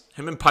 yes,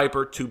 him and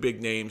Piper, two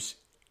big names.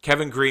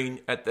 Kevin Green,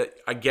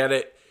 I get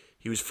it.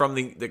 He was from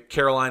the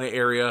Carolina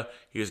area.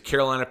 He was a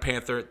Carolina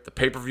Panther. The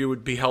pay-per-view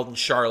would be held in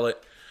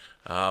Charlotte.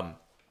 But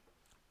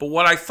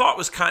what I thought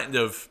was kind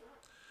of...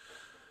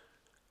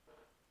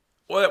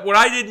 What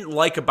I didn't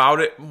like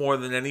about it more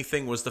than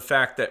anything was the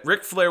fact that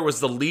Ric Flair was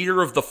the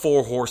leader of the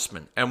Four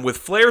Horsemen. And with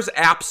Flair's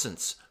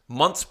absence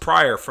months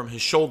prior from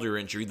his shoulder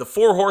injury, the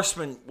Four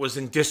Horsemen was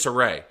in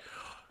disarray.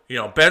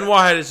 Benoit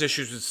had his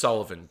issues with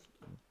Sullivan.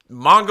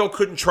 Mongo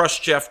couldn't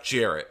trust Jeff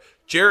Jarrett.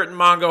 Jarrett and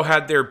Mongo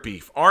had their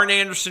beef. Arn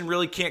Anderson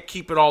really can't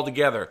keep it all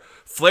together.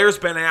 Flair's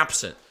been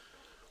absent.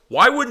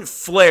 Why wouldn't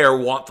Flair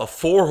want the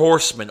Four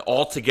Horsemen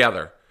all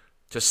together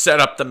to set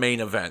up the main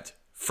event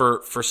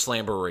for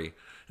Slamboree?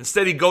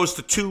 Instead, he goes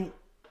to two,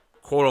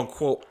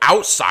 quote-unquote,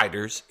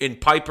 outsiders in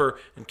Piper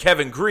and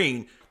Kevin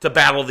Green to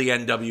battle the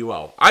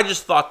NWO. I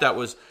just thought that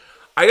was...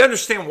 I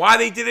understand why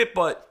they did it,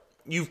 but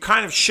you've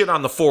kind of shit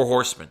on the Four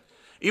Horsemen.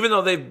 Even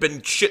though they've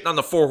been shitting on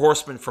the Four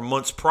Horsemen for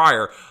months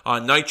prior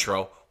on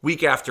Nitro,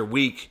 week after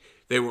week,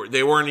 they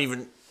weren't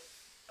even...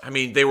 I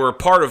mean, they were a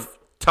part of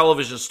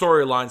television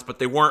storylines, but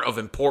they weren't of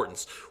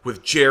importance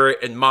with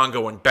Jarrett and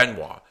Mongo and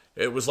Benoit.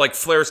 It was like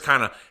Flair's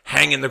kind of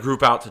hanging the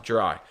group out to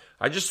dry.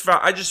 I just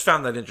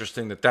found that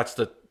interesting that that's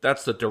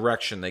the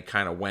direction they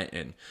kind of went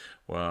in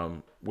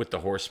with the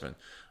Horsemen.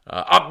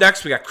 Up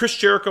next, we got Chris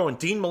Jericho and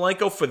Dean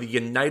Malenko for the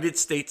United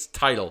States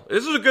title.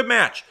 This was a good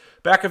match.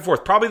 Back and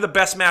forth. Probably the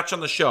best match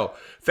on the show.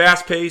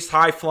 Fast-paced,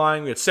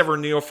 high-flying. We had several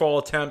near-fall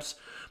attempts.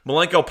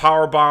 Malenko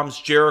power bombs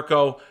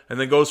Jericho and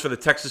then goes for the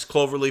Texas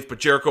Cloverleaf, but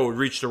Jericho would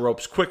reach the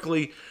ropes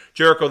quickly.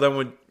 Jericho then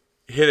would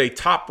hit a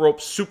top rope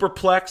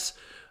superplex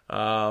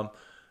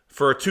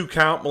for a 2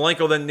 count.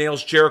 Malenko then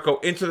nails Jericho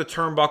into the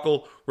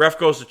turnbuckle. Ref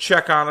goes to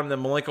check on him.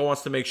 Then Malenko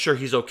wants to make sure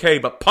he's okay,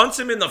 but punts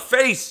him in the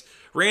face,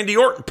 Randy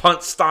Orton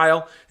punt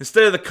style,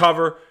 instead of the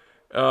cover.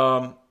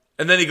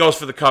 And then he goes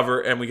for the cover,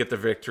 and we get the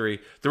victory.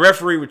 The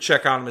referee would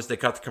check on him as they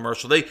cut the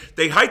commercial. They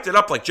hyped it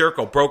up like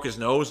Jericho broke his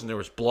nose and there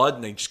was blood,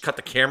 and they just cut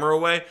the camera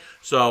away.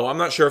 So I'm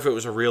not sure if it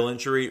was a real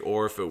injury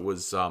or if it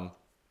was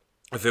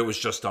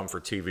just done for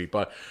TV.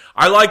 But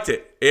I liked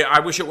it.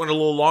 I wish it went a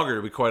little longer,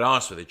 to be quite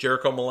honest with you.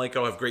 Jericho and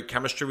Malenko have great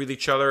chemistry with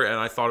each other, and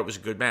I thought it was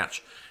a good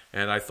match.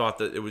 And I thought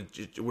that it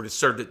would have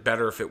served it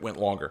better if it went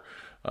longer.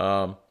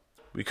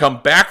 We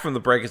come back from the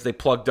break as they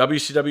plug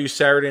WCW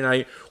Saturday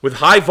Night with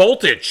High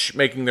Voltage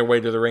making their way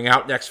to the ring.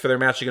 Out next for their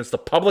match against the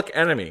Public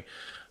Enemy.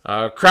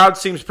 Crowd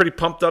seems pretty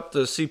pumped up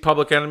to see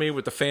Public Enemy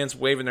with the fans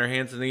waving their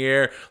hands in the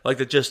air like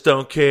they just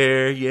don't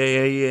care.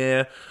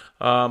 Yeah.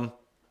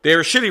 They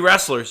were shitty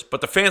wrestlers, but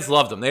the fans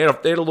loved them. They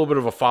had a little bit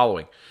of a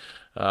following.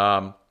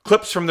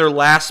 Clips from their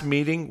last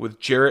meeting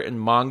with Jarrett and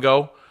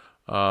Mongo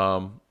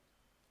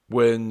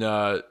when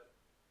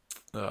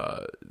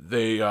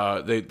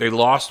they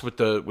lost with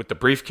the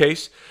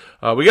briefcase.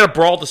 We got a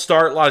brawl to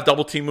start. A lot of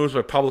double team moves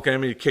by Public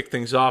Enemy to kick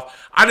things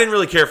off. I didn't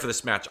really care for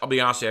this match. I'll be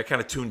honest with you. I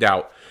kind of tuned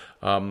out.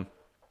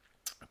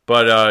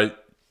 But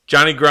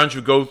Johnny Grunge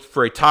would go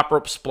for a top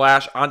rope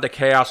splash onto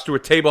Chaos through a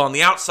table on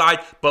the outside,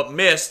 but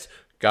missed.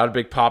 Got a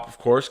big pop, of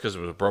course, because it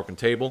was a broken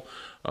table.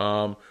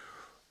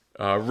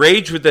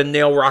 Rage would then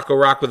nail Rocco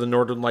Rock with a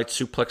Northern Lights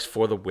suplex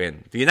for the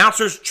win. The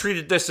announcers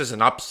treated this as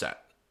an upset.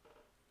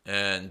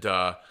 And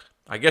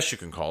I guess you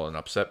can call it an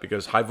upset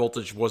because High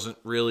Voltage wasn't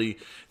really...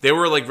 They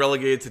were like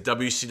relegated to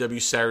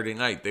WCW Saturday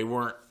Night. They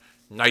weren't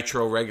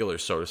Nitro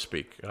regulars, so to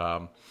speak.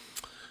 The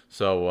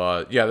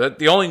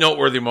only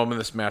noteworthy moment of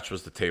this match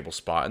was the table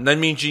spot. And then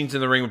Mean Gene's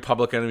in the ring with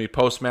Public Enemy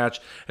post-match,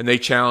 and they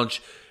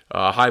challenge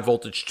High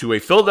Voltage to a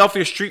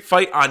Philadelphia street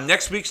fight on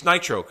next week's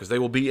Nitro, because they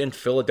will be in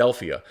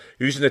Philadelphia,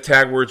 using the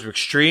tag words of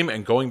Extreme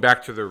and going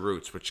back to their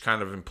roots, which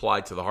kind of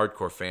implied to the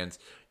hardcore fans,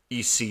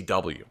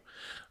 ECW.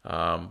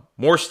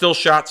 More still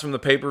shots from the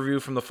pay-per-view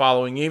from the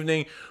following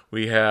evening.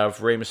 We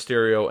have Rey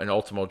Mysterio and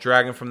Ultimo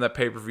Dragon from that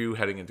pay-per-view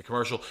heading into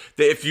commercial.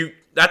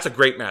 That's a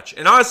great match.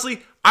 And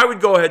honestly, I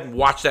would go ahead and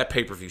watch that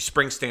pay-per-view,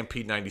 Spring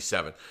Stampede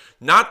 97.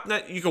 Not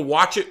that you can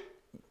watch it,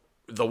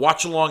 the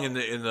watch along in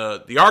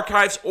the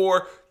archives,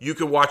 or you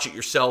could watch it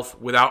yourself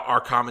without our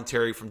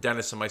commentary from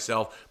Dennis and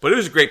myself. But it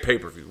was a great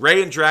pay-per-view.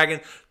 Rey and Dragon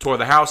tore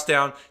the house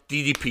down.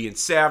 DDP and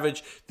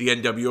Savage, the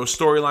NWO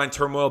storyline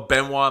turmoil,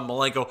 Benoit and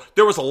Malenko.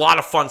 There was a lot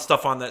of fun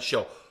stuff on that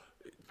show.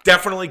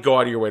 Definitely go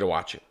out of your way to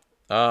watch it.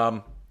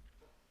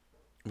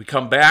 We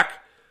come back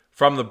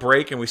from the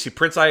break, and we see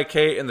Prince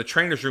Iake in the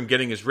trainer's room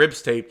getting his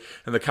ribs taped,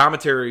 and the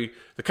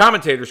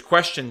commentators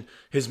question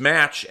his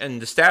match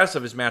and the status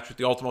of his match with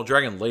the Ultimo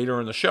Dragon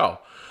later in the show.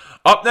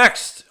 Up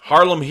next,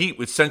 Harlem Heat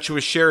with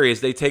Sensuous Sherry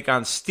as they take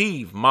on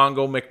Steve,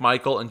 Mongo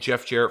McMichael, and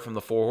Jeff Jarrett from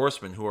the Four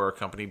Horsemen, who are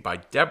accompanied by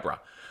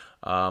Deborah.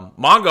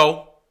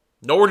 Mongo,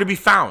 nowhere to be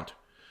found.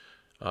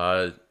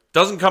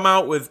 Doesn't come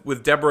out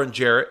with Deborah and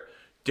Jarrett.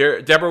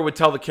 Deborah would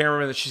tell the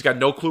cameraman that she's got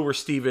no clue where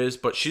Steve is,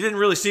 but she didn't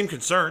really seem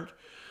concerned.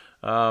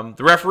 The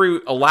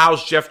referee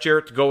allows Jeff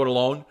Jarrett to go it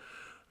alone.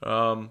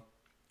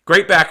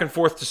 Great back and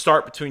forth to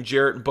start between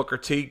Jarrett and Booker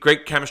T.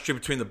 Great chemistry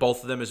between the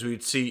both of them, as we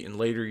would see in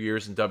later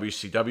years in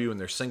WCW in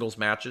their singles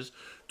matches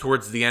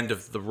towards the end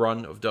of the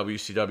run of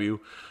WCW.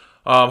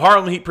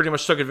 Harlem Heat pretty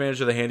much took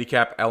advantage of the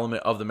handicap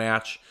element of the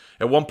match.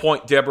 At one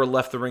point, Deborah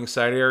left the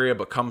ringside area,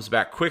 but comes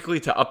back quickly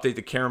to update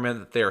the cameraman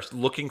that they are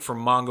looking for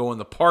Mongo in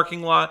the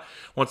parking lot.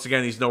 Once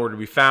again, he's nowhere to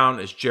be found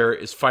as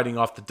Jarrett is fighting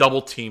off the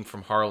double team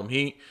from Harlem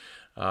Heat.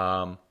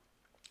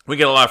 We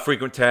get a lot of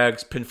frequent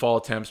tags,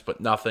 pinfall attempts, but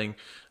nothing.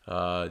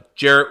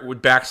 Jarrett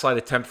would backslide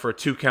attempt for a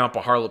 2 count,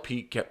 but Harlem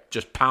Heat kept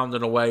just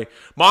pounding away.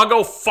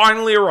 Mongo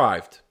finally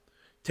arrived,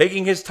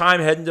 taking his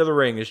time heading to the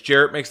ring as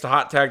Jarrett makes the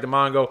hot tag to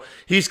Mongo.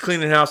 He's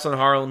cleaning house on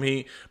Harlem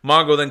Heat.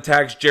 Mongo then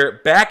tags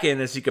Jarrett back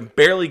in as he can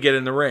barely get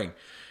in the ring.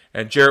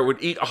 And Jarrett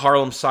would eat a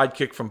Harlem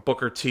sidekick from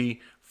Booker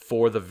T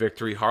for the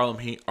victory. Harlem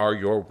Heat are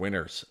your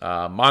winners.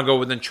 Mongo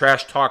would then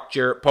trash talk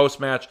Jarrett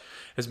post-match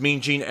as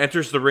Mean Gene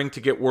enters the ring to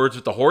get words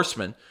with the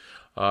Horsemen.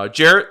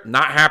 Jarrett,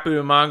 not happy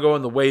with Mongo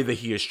and the way that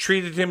he has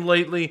treated him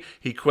lately.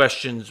 He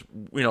questions,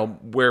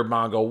 where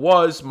Mongo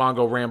was.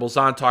 Mongo rambles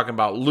on, talking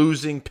about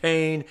losing,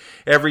 pain,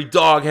 every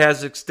dog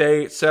has its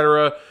day,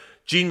 etc.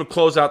 Gene would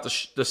close out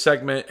the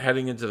segment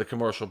heading into the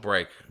commercial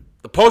break.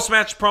 The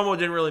post-match promo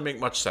didn't really make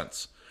much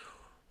sense.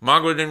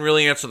 Mongo didn't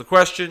really answer the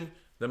question.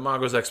 Then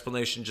Mongo's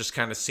explanation just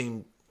kind of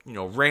seemed,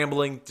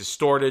 rambling,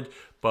 distorted,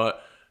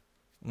 but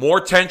more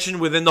tension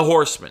within the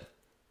Horsemen.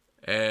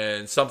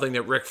 And something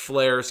that Ric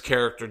Flair's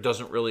character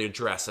doesn't really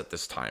address at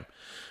this time.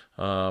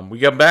 We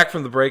get back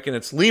from the break, and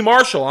it's Lee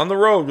Marshall on the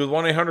road with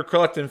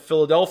 1-800-COLLECT in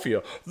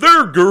Philadelphia.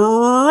 They're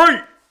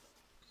great!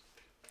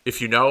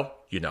 If you know,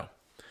 you know.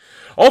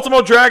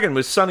 Ultimo Dragon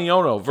with Sonny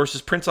Ono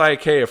versus Prince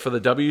Iakea for the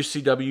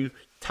WCW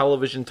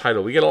television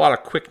title. We get a lot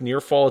of quick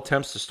near-fall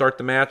attempts to start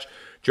the match.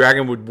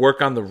 Dragon would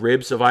work on the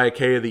ribs of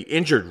Iakea, the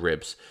injured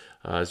ribs.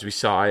 As we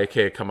saw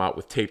Iakea come out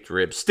with taped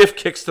ribs. Stiff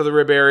kicks to the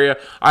rib area.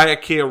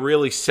 Iakea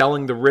really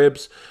selling the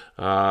ribs.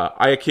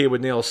 Iakea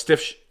would nail a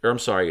stiff...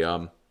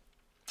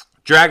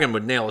 Dragon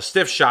would nail a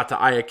stiff shot to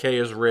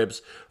Iakea's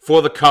ribs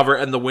for the cover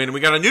and the win.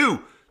 We got a new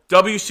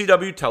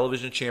WCW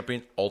television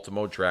champion,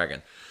 Ultimo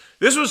Dragon.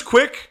 This was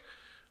quick.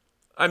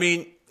 I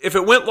mean, if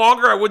it went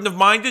longer, I wouldn't have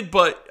minded.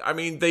 But,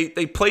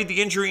 they played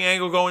the injury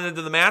angle going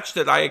into the match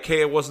that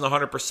Iakea wasn't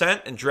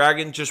 100%. And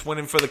Dragon just went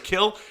in for the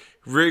kill.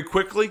 Very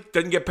quickly,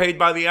 didn't get paid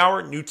by the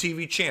hour, new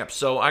TV champ.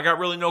 So I got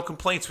really no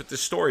complaints with this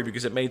story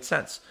because it made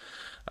sense.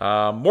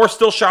 More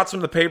still shots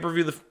from the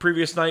pay-per-view the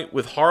previous night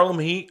with Harlem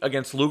Heat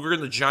against Luger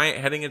and the Giant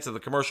heading into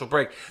the commercial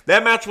break.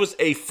 That match was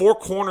a 4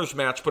 corners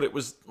match, but it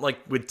was like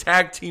with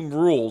tag team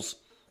rules.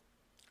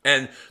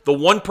 And the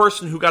one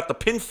person who got the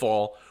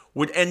pinfall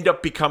would end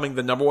up becoming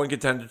the number 1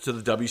 contender to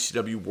the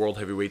WCW World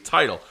Heavyweight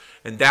title.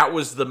 And that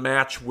was the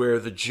match where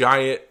the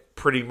Giant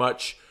pretty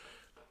much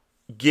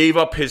gave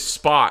up his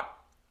spot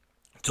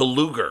to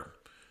Luger,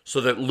 so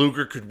that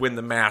Luger could win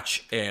the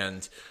match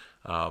and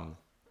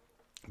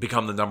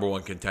become the number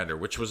 1 contender,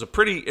 which was a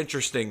pretty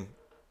interesting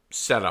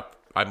setup,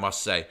 I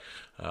must say.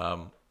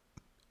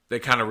 They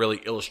kind of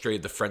really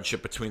illustrated the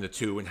friendship between the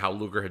two and how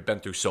Luger had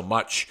been through so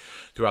much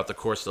throughout the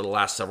course of the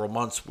last several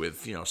months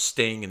with,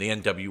 Sting and the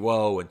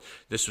NWO, and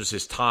this was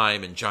his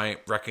time, and Giant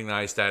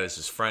recognized that as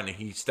his friend, and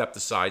he stepped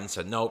aside and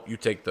said, "Nope, you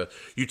take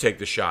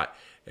the shot."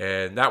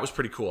 And that was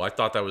pretty cool. I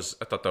thought that was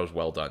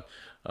well done.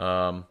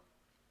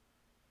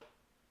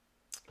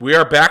 We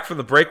are back from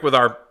the break with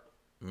our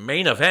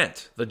main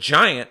event, The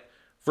Giant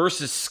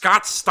versus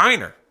Scott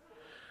Steiner.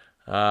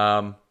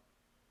 Conan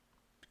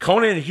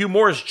and Hugh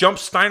Morris jump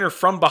Steiner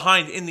from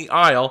behind in the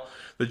aisle.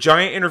 The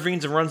Giant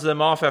intervenes and runs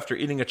them off after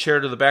eating a chair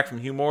to the back from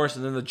Hugh Morris,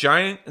 and then the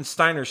Giant and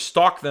Steiner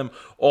stalk them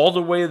all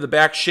the way to the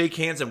back, shake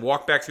hands, and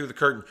walk back through the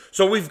curtain.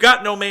 So we've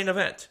got no main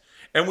event.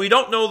 And we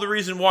don't know the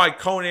reason why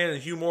Conan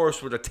and Hugh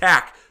Morris would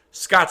attack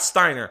Scott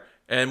Steiner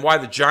and why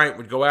the Giant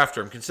would go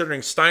after him,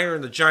 considering Steiner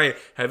and the Giant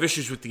have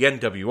issues with the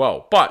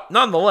NWO. But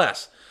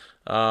nonetheless,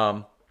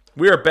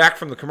 we are back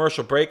from the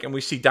commercial break, and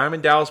we see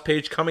Diamond Dallas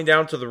Page coming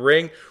down to the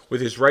ring with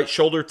his right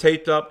shoulder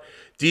taped up.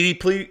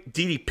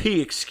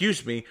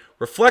 DDP,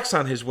 reflects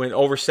on his win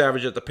over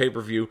Savage at the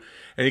pay-per-view,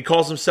 and he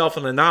calls himself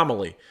an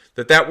anomaly,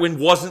 that win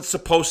wasn't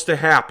supposed to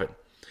happen.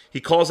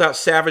 He calls out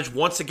Savage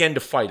once again to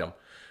fight him.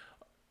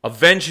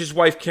 Avenge his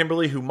wife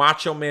Kimberly, who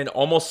Macho Man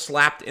almost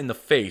slapped in the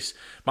face.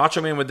 Macho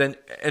Man would then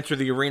enter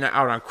the arena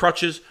out on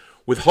crutches,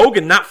 with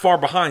Hogan not far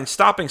behind,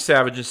 stopping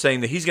Savage and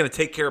saying that he's going to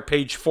take care of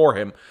Page for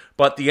him.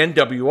 But the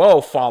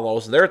NWO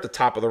follows, and they're at the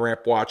top of the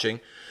ramp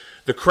watching.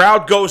 The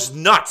crowd goes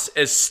nuts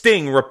as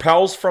Sting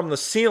rappels from the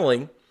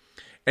ceiling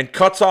and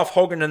cuts off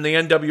Hogan and the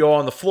NWO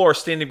on the floor,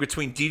 standing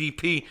between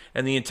DDP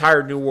and the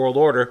entire New World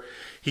Order.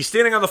 He's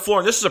standing on the floor,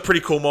 and this is a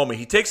pretty cool moment.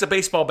 He takes a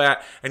baseball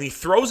bat, and he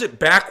throws it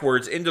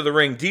backwards into the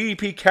ring.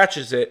 DDP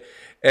catches it,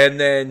 and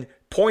then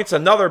points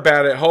another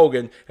bat at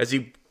Hogan as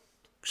he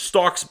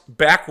stalks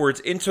backwards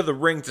into the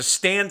ring to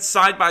stand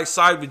side by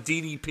side with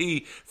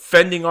DDP,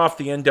 fending off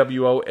the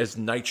NWO as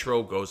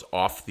Nitro goes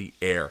off the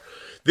air.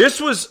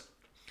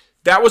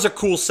 That was a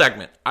cool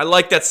segment. I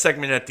like that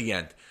segment at the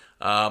end.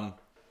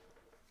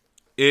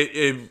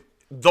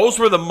 Those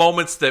were the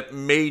moments that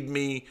made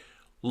me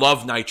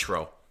love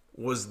Nitro,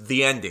 was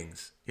the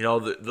endings. You know,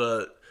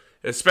 the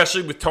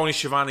especially with Tony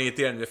Schiavone at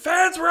the end. The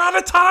fans, we're out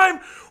of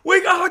time.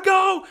 We gotta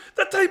go.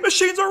 The tape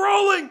machines are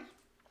rolling.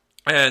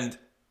 And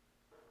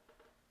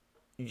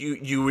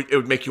it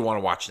would make you want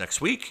to watch next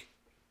week.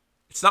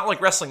 It's not like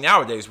wrestling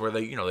nowadays where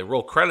they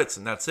roll credits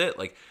and that's it.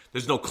 Like,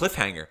 there's no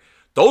cliffhanger.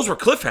 Those were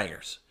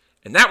cliffhangers,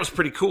 and that was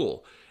pretty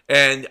cool.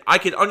 And I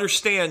can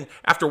understand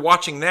after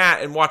watching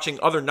that and watching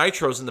other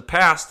Nitros in the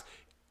past,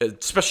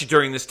 especially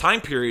during this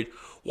time period,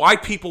 why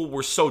people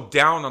were so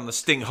down on the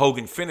Sting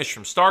Hogan finish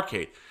from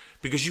Starrcade,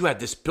 because you had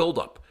this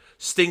buildup.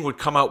 Sting would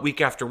come out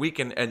week after week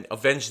and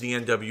avenge the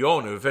NWO,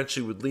 and it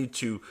eventually would lead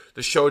to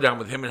the showdown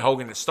with him and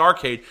Hogan at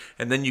Starrcade,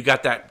 and then you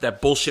got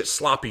that bullshit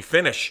sloppy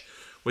finish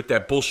with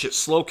that bullshit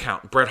slow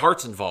count and Bret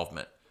Hart's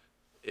involvement.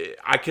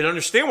 I can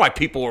understand why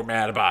people were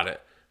mad about it.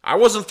 I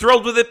wasn't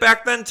thrilled with it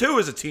back then, too,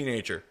 as a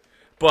teenager.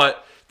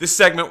 But this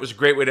segment was a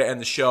great way to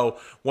end the show.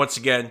 Once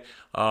again,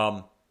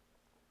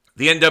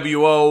 the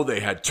NWO, they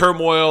had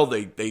turmoil.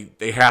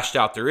 They hashed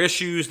out their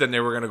issues. Then they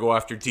were going to go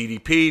after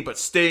DDP, but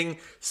Sting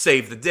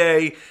saved the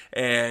day.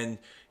 And,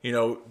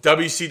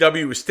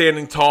 WCW was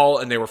standing tall,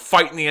 and they were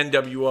fighting the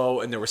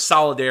NWO, and there was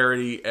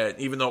solidarity, and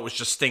even though it was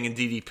just Sting and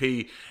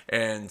DDP.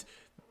 And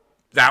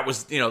that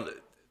was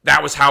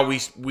how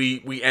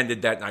we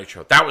ended that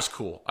Nitro. That was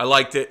cool. I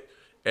liked it.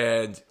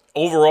 And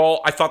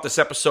overall, I thought this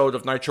episode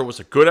of Nitro was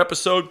a good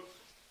episode.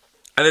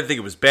 I didn't think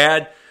it was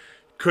bad.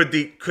 Could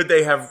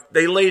they have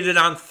laid it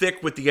on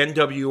thick with the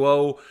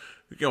NWO,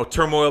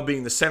 turmoil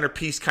being the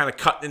centerpiece, kind of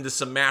cutting into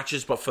some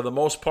matches, but for the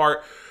most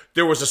part,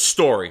 there was a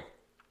story.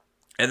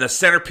 And the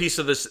centerpiece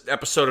of this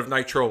episode of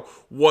Nitro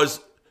was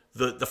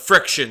the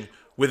friction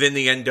within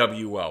the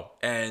NWO.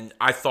 And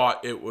I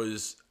thought it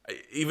was,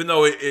 even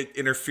though it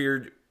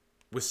interfered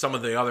with some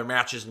of the other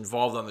matches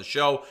involved on the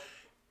show,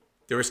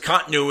 there was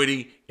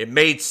continuity. It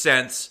made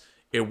sense.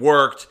 It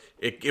worked.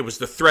 It was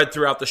the thread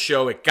throughout the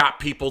show. It got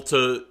people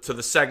to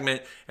the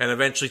segment and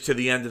eventually to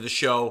the end of the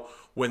show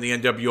when the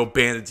NWO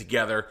banded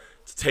together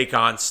to take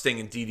on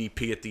Sting and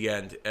DDP at the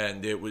end.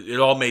 And it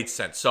all made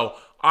sense. So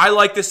I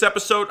like this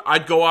episode.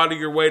 I'd go out of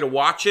your way to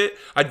watch it.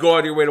 I'd go out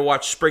of your way to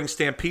watch Spring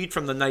Stampede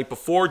from the night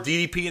before.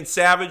 DDP and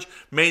Savage,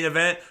 main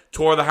event,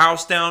 tore the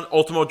house down.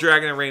 Ultimo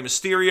Dragon and Rey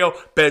Mysterio.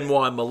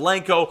 Benoit and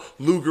Malenko.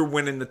 Luger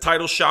winning the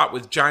title shot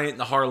with Giant and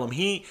the Harlem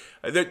Heat.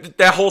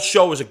 That whole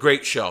show was a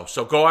great show.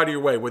 So go out of your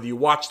way. Whether you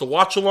watch the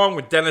watch-along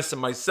with Dennis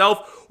and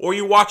myself or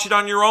you watch it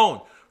on your own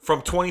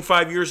from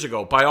 25 years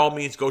ago, by all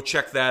means, go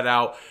check that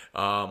out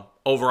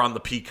over on the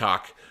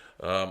Peacock.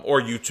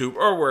 Or YouTube,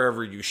 or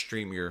wherever you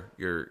stream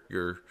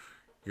your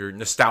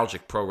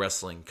nostalgic pro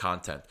wrestling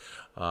content.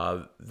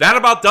 That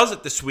about does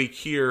it this week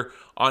here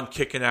on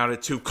Kicking Out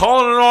at 2.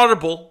 Calling an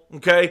audible,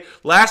 okay?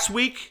 Next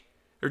week,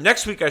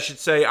 I should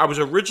say, I was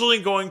originally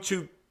going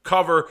to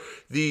cover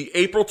the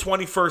April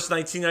 21st,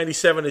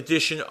 1997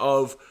 edition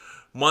of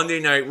Monday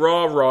Night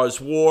Raw, Raw's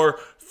War,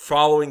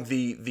 following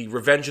the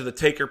Revenge of the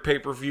Taker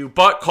pay-per-view,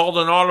 but called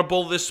an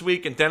audible this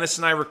week, and Dennis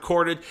and I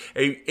recorded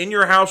a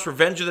in-your-house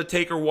Revenge of the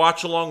Taker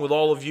watch-along with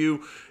all of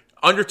you.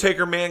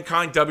 Undertaker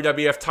Mankind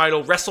WWF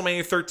title,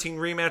 WrestleMania 13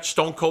 rematch,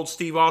 Stone Cold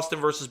Steve Austin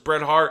versus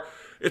Bret Hart,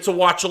 It's a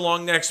watch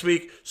along next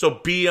week, so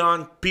be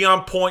on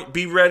point,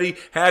 be ready,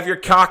 have your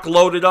cock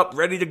loaded up,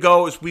 ready to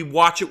go as we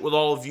watch it with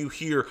all of you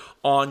here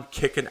on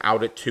Kicking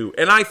Out at 2.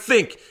 And I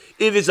think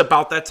it is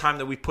about that time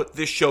that we put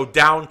this show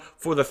down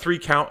for the 3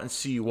 count and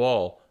see you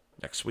all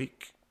next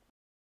week.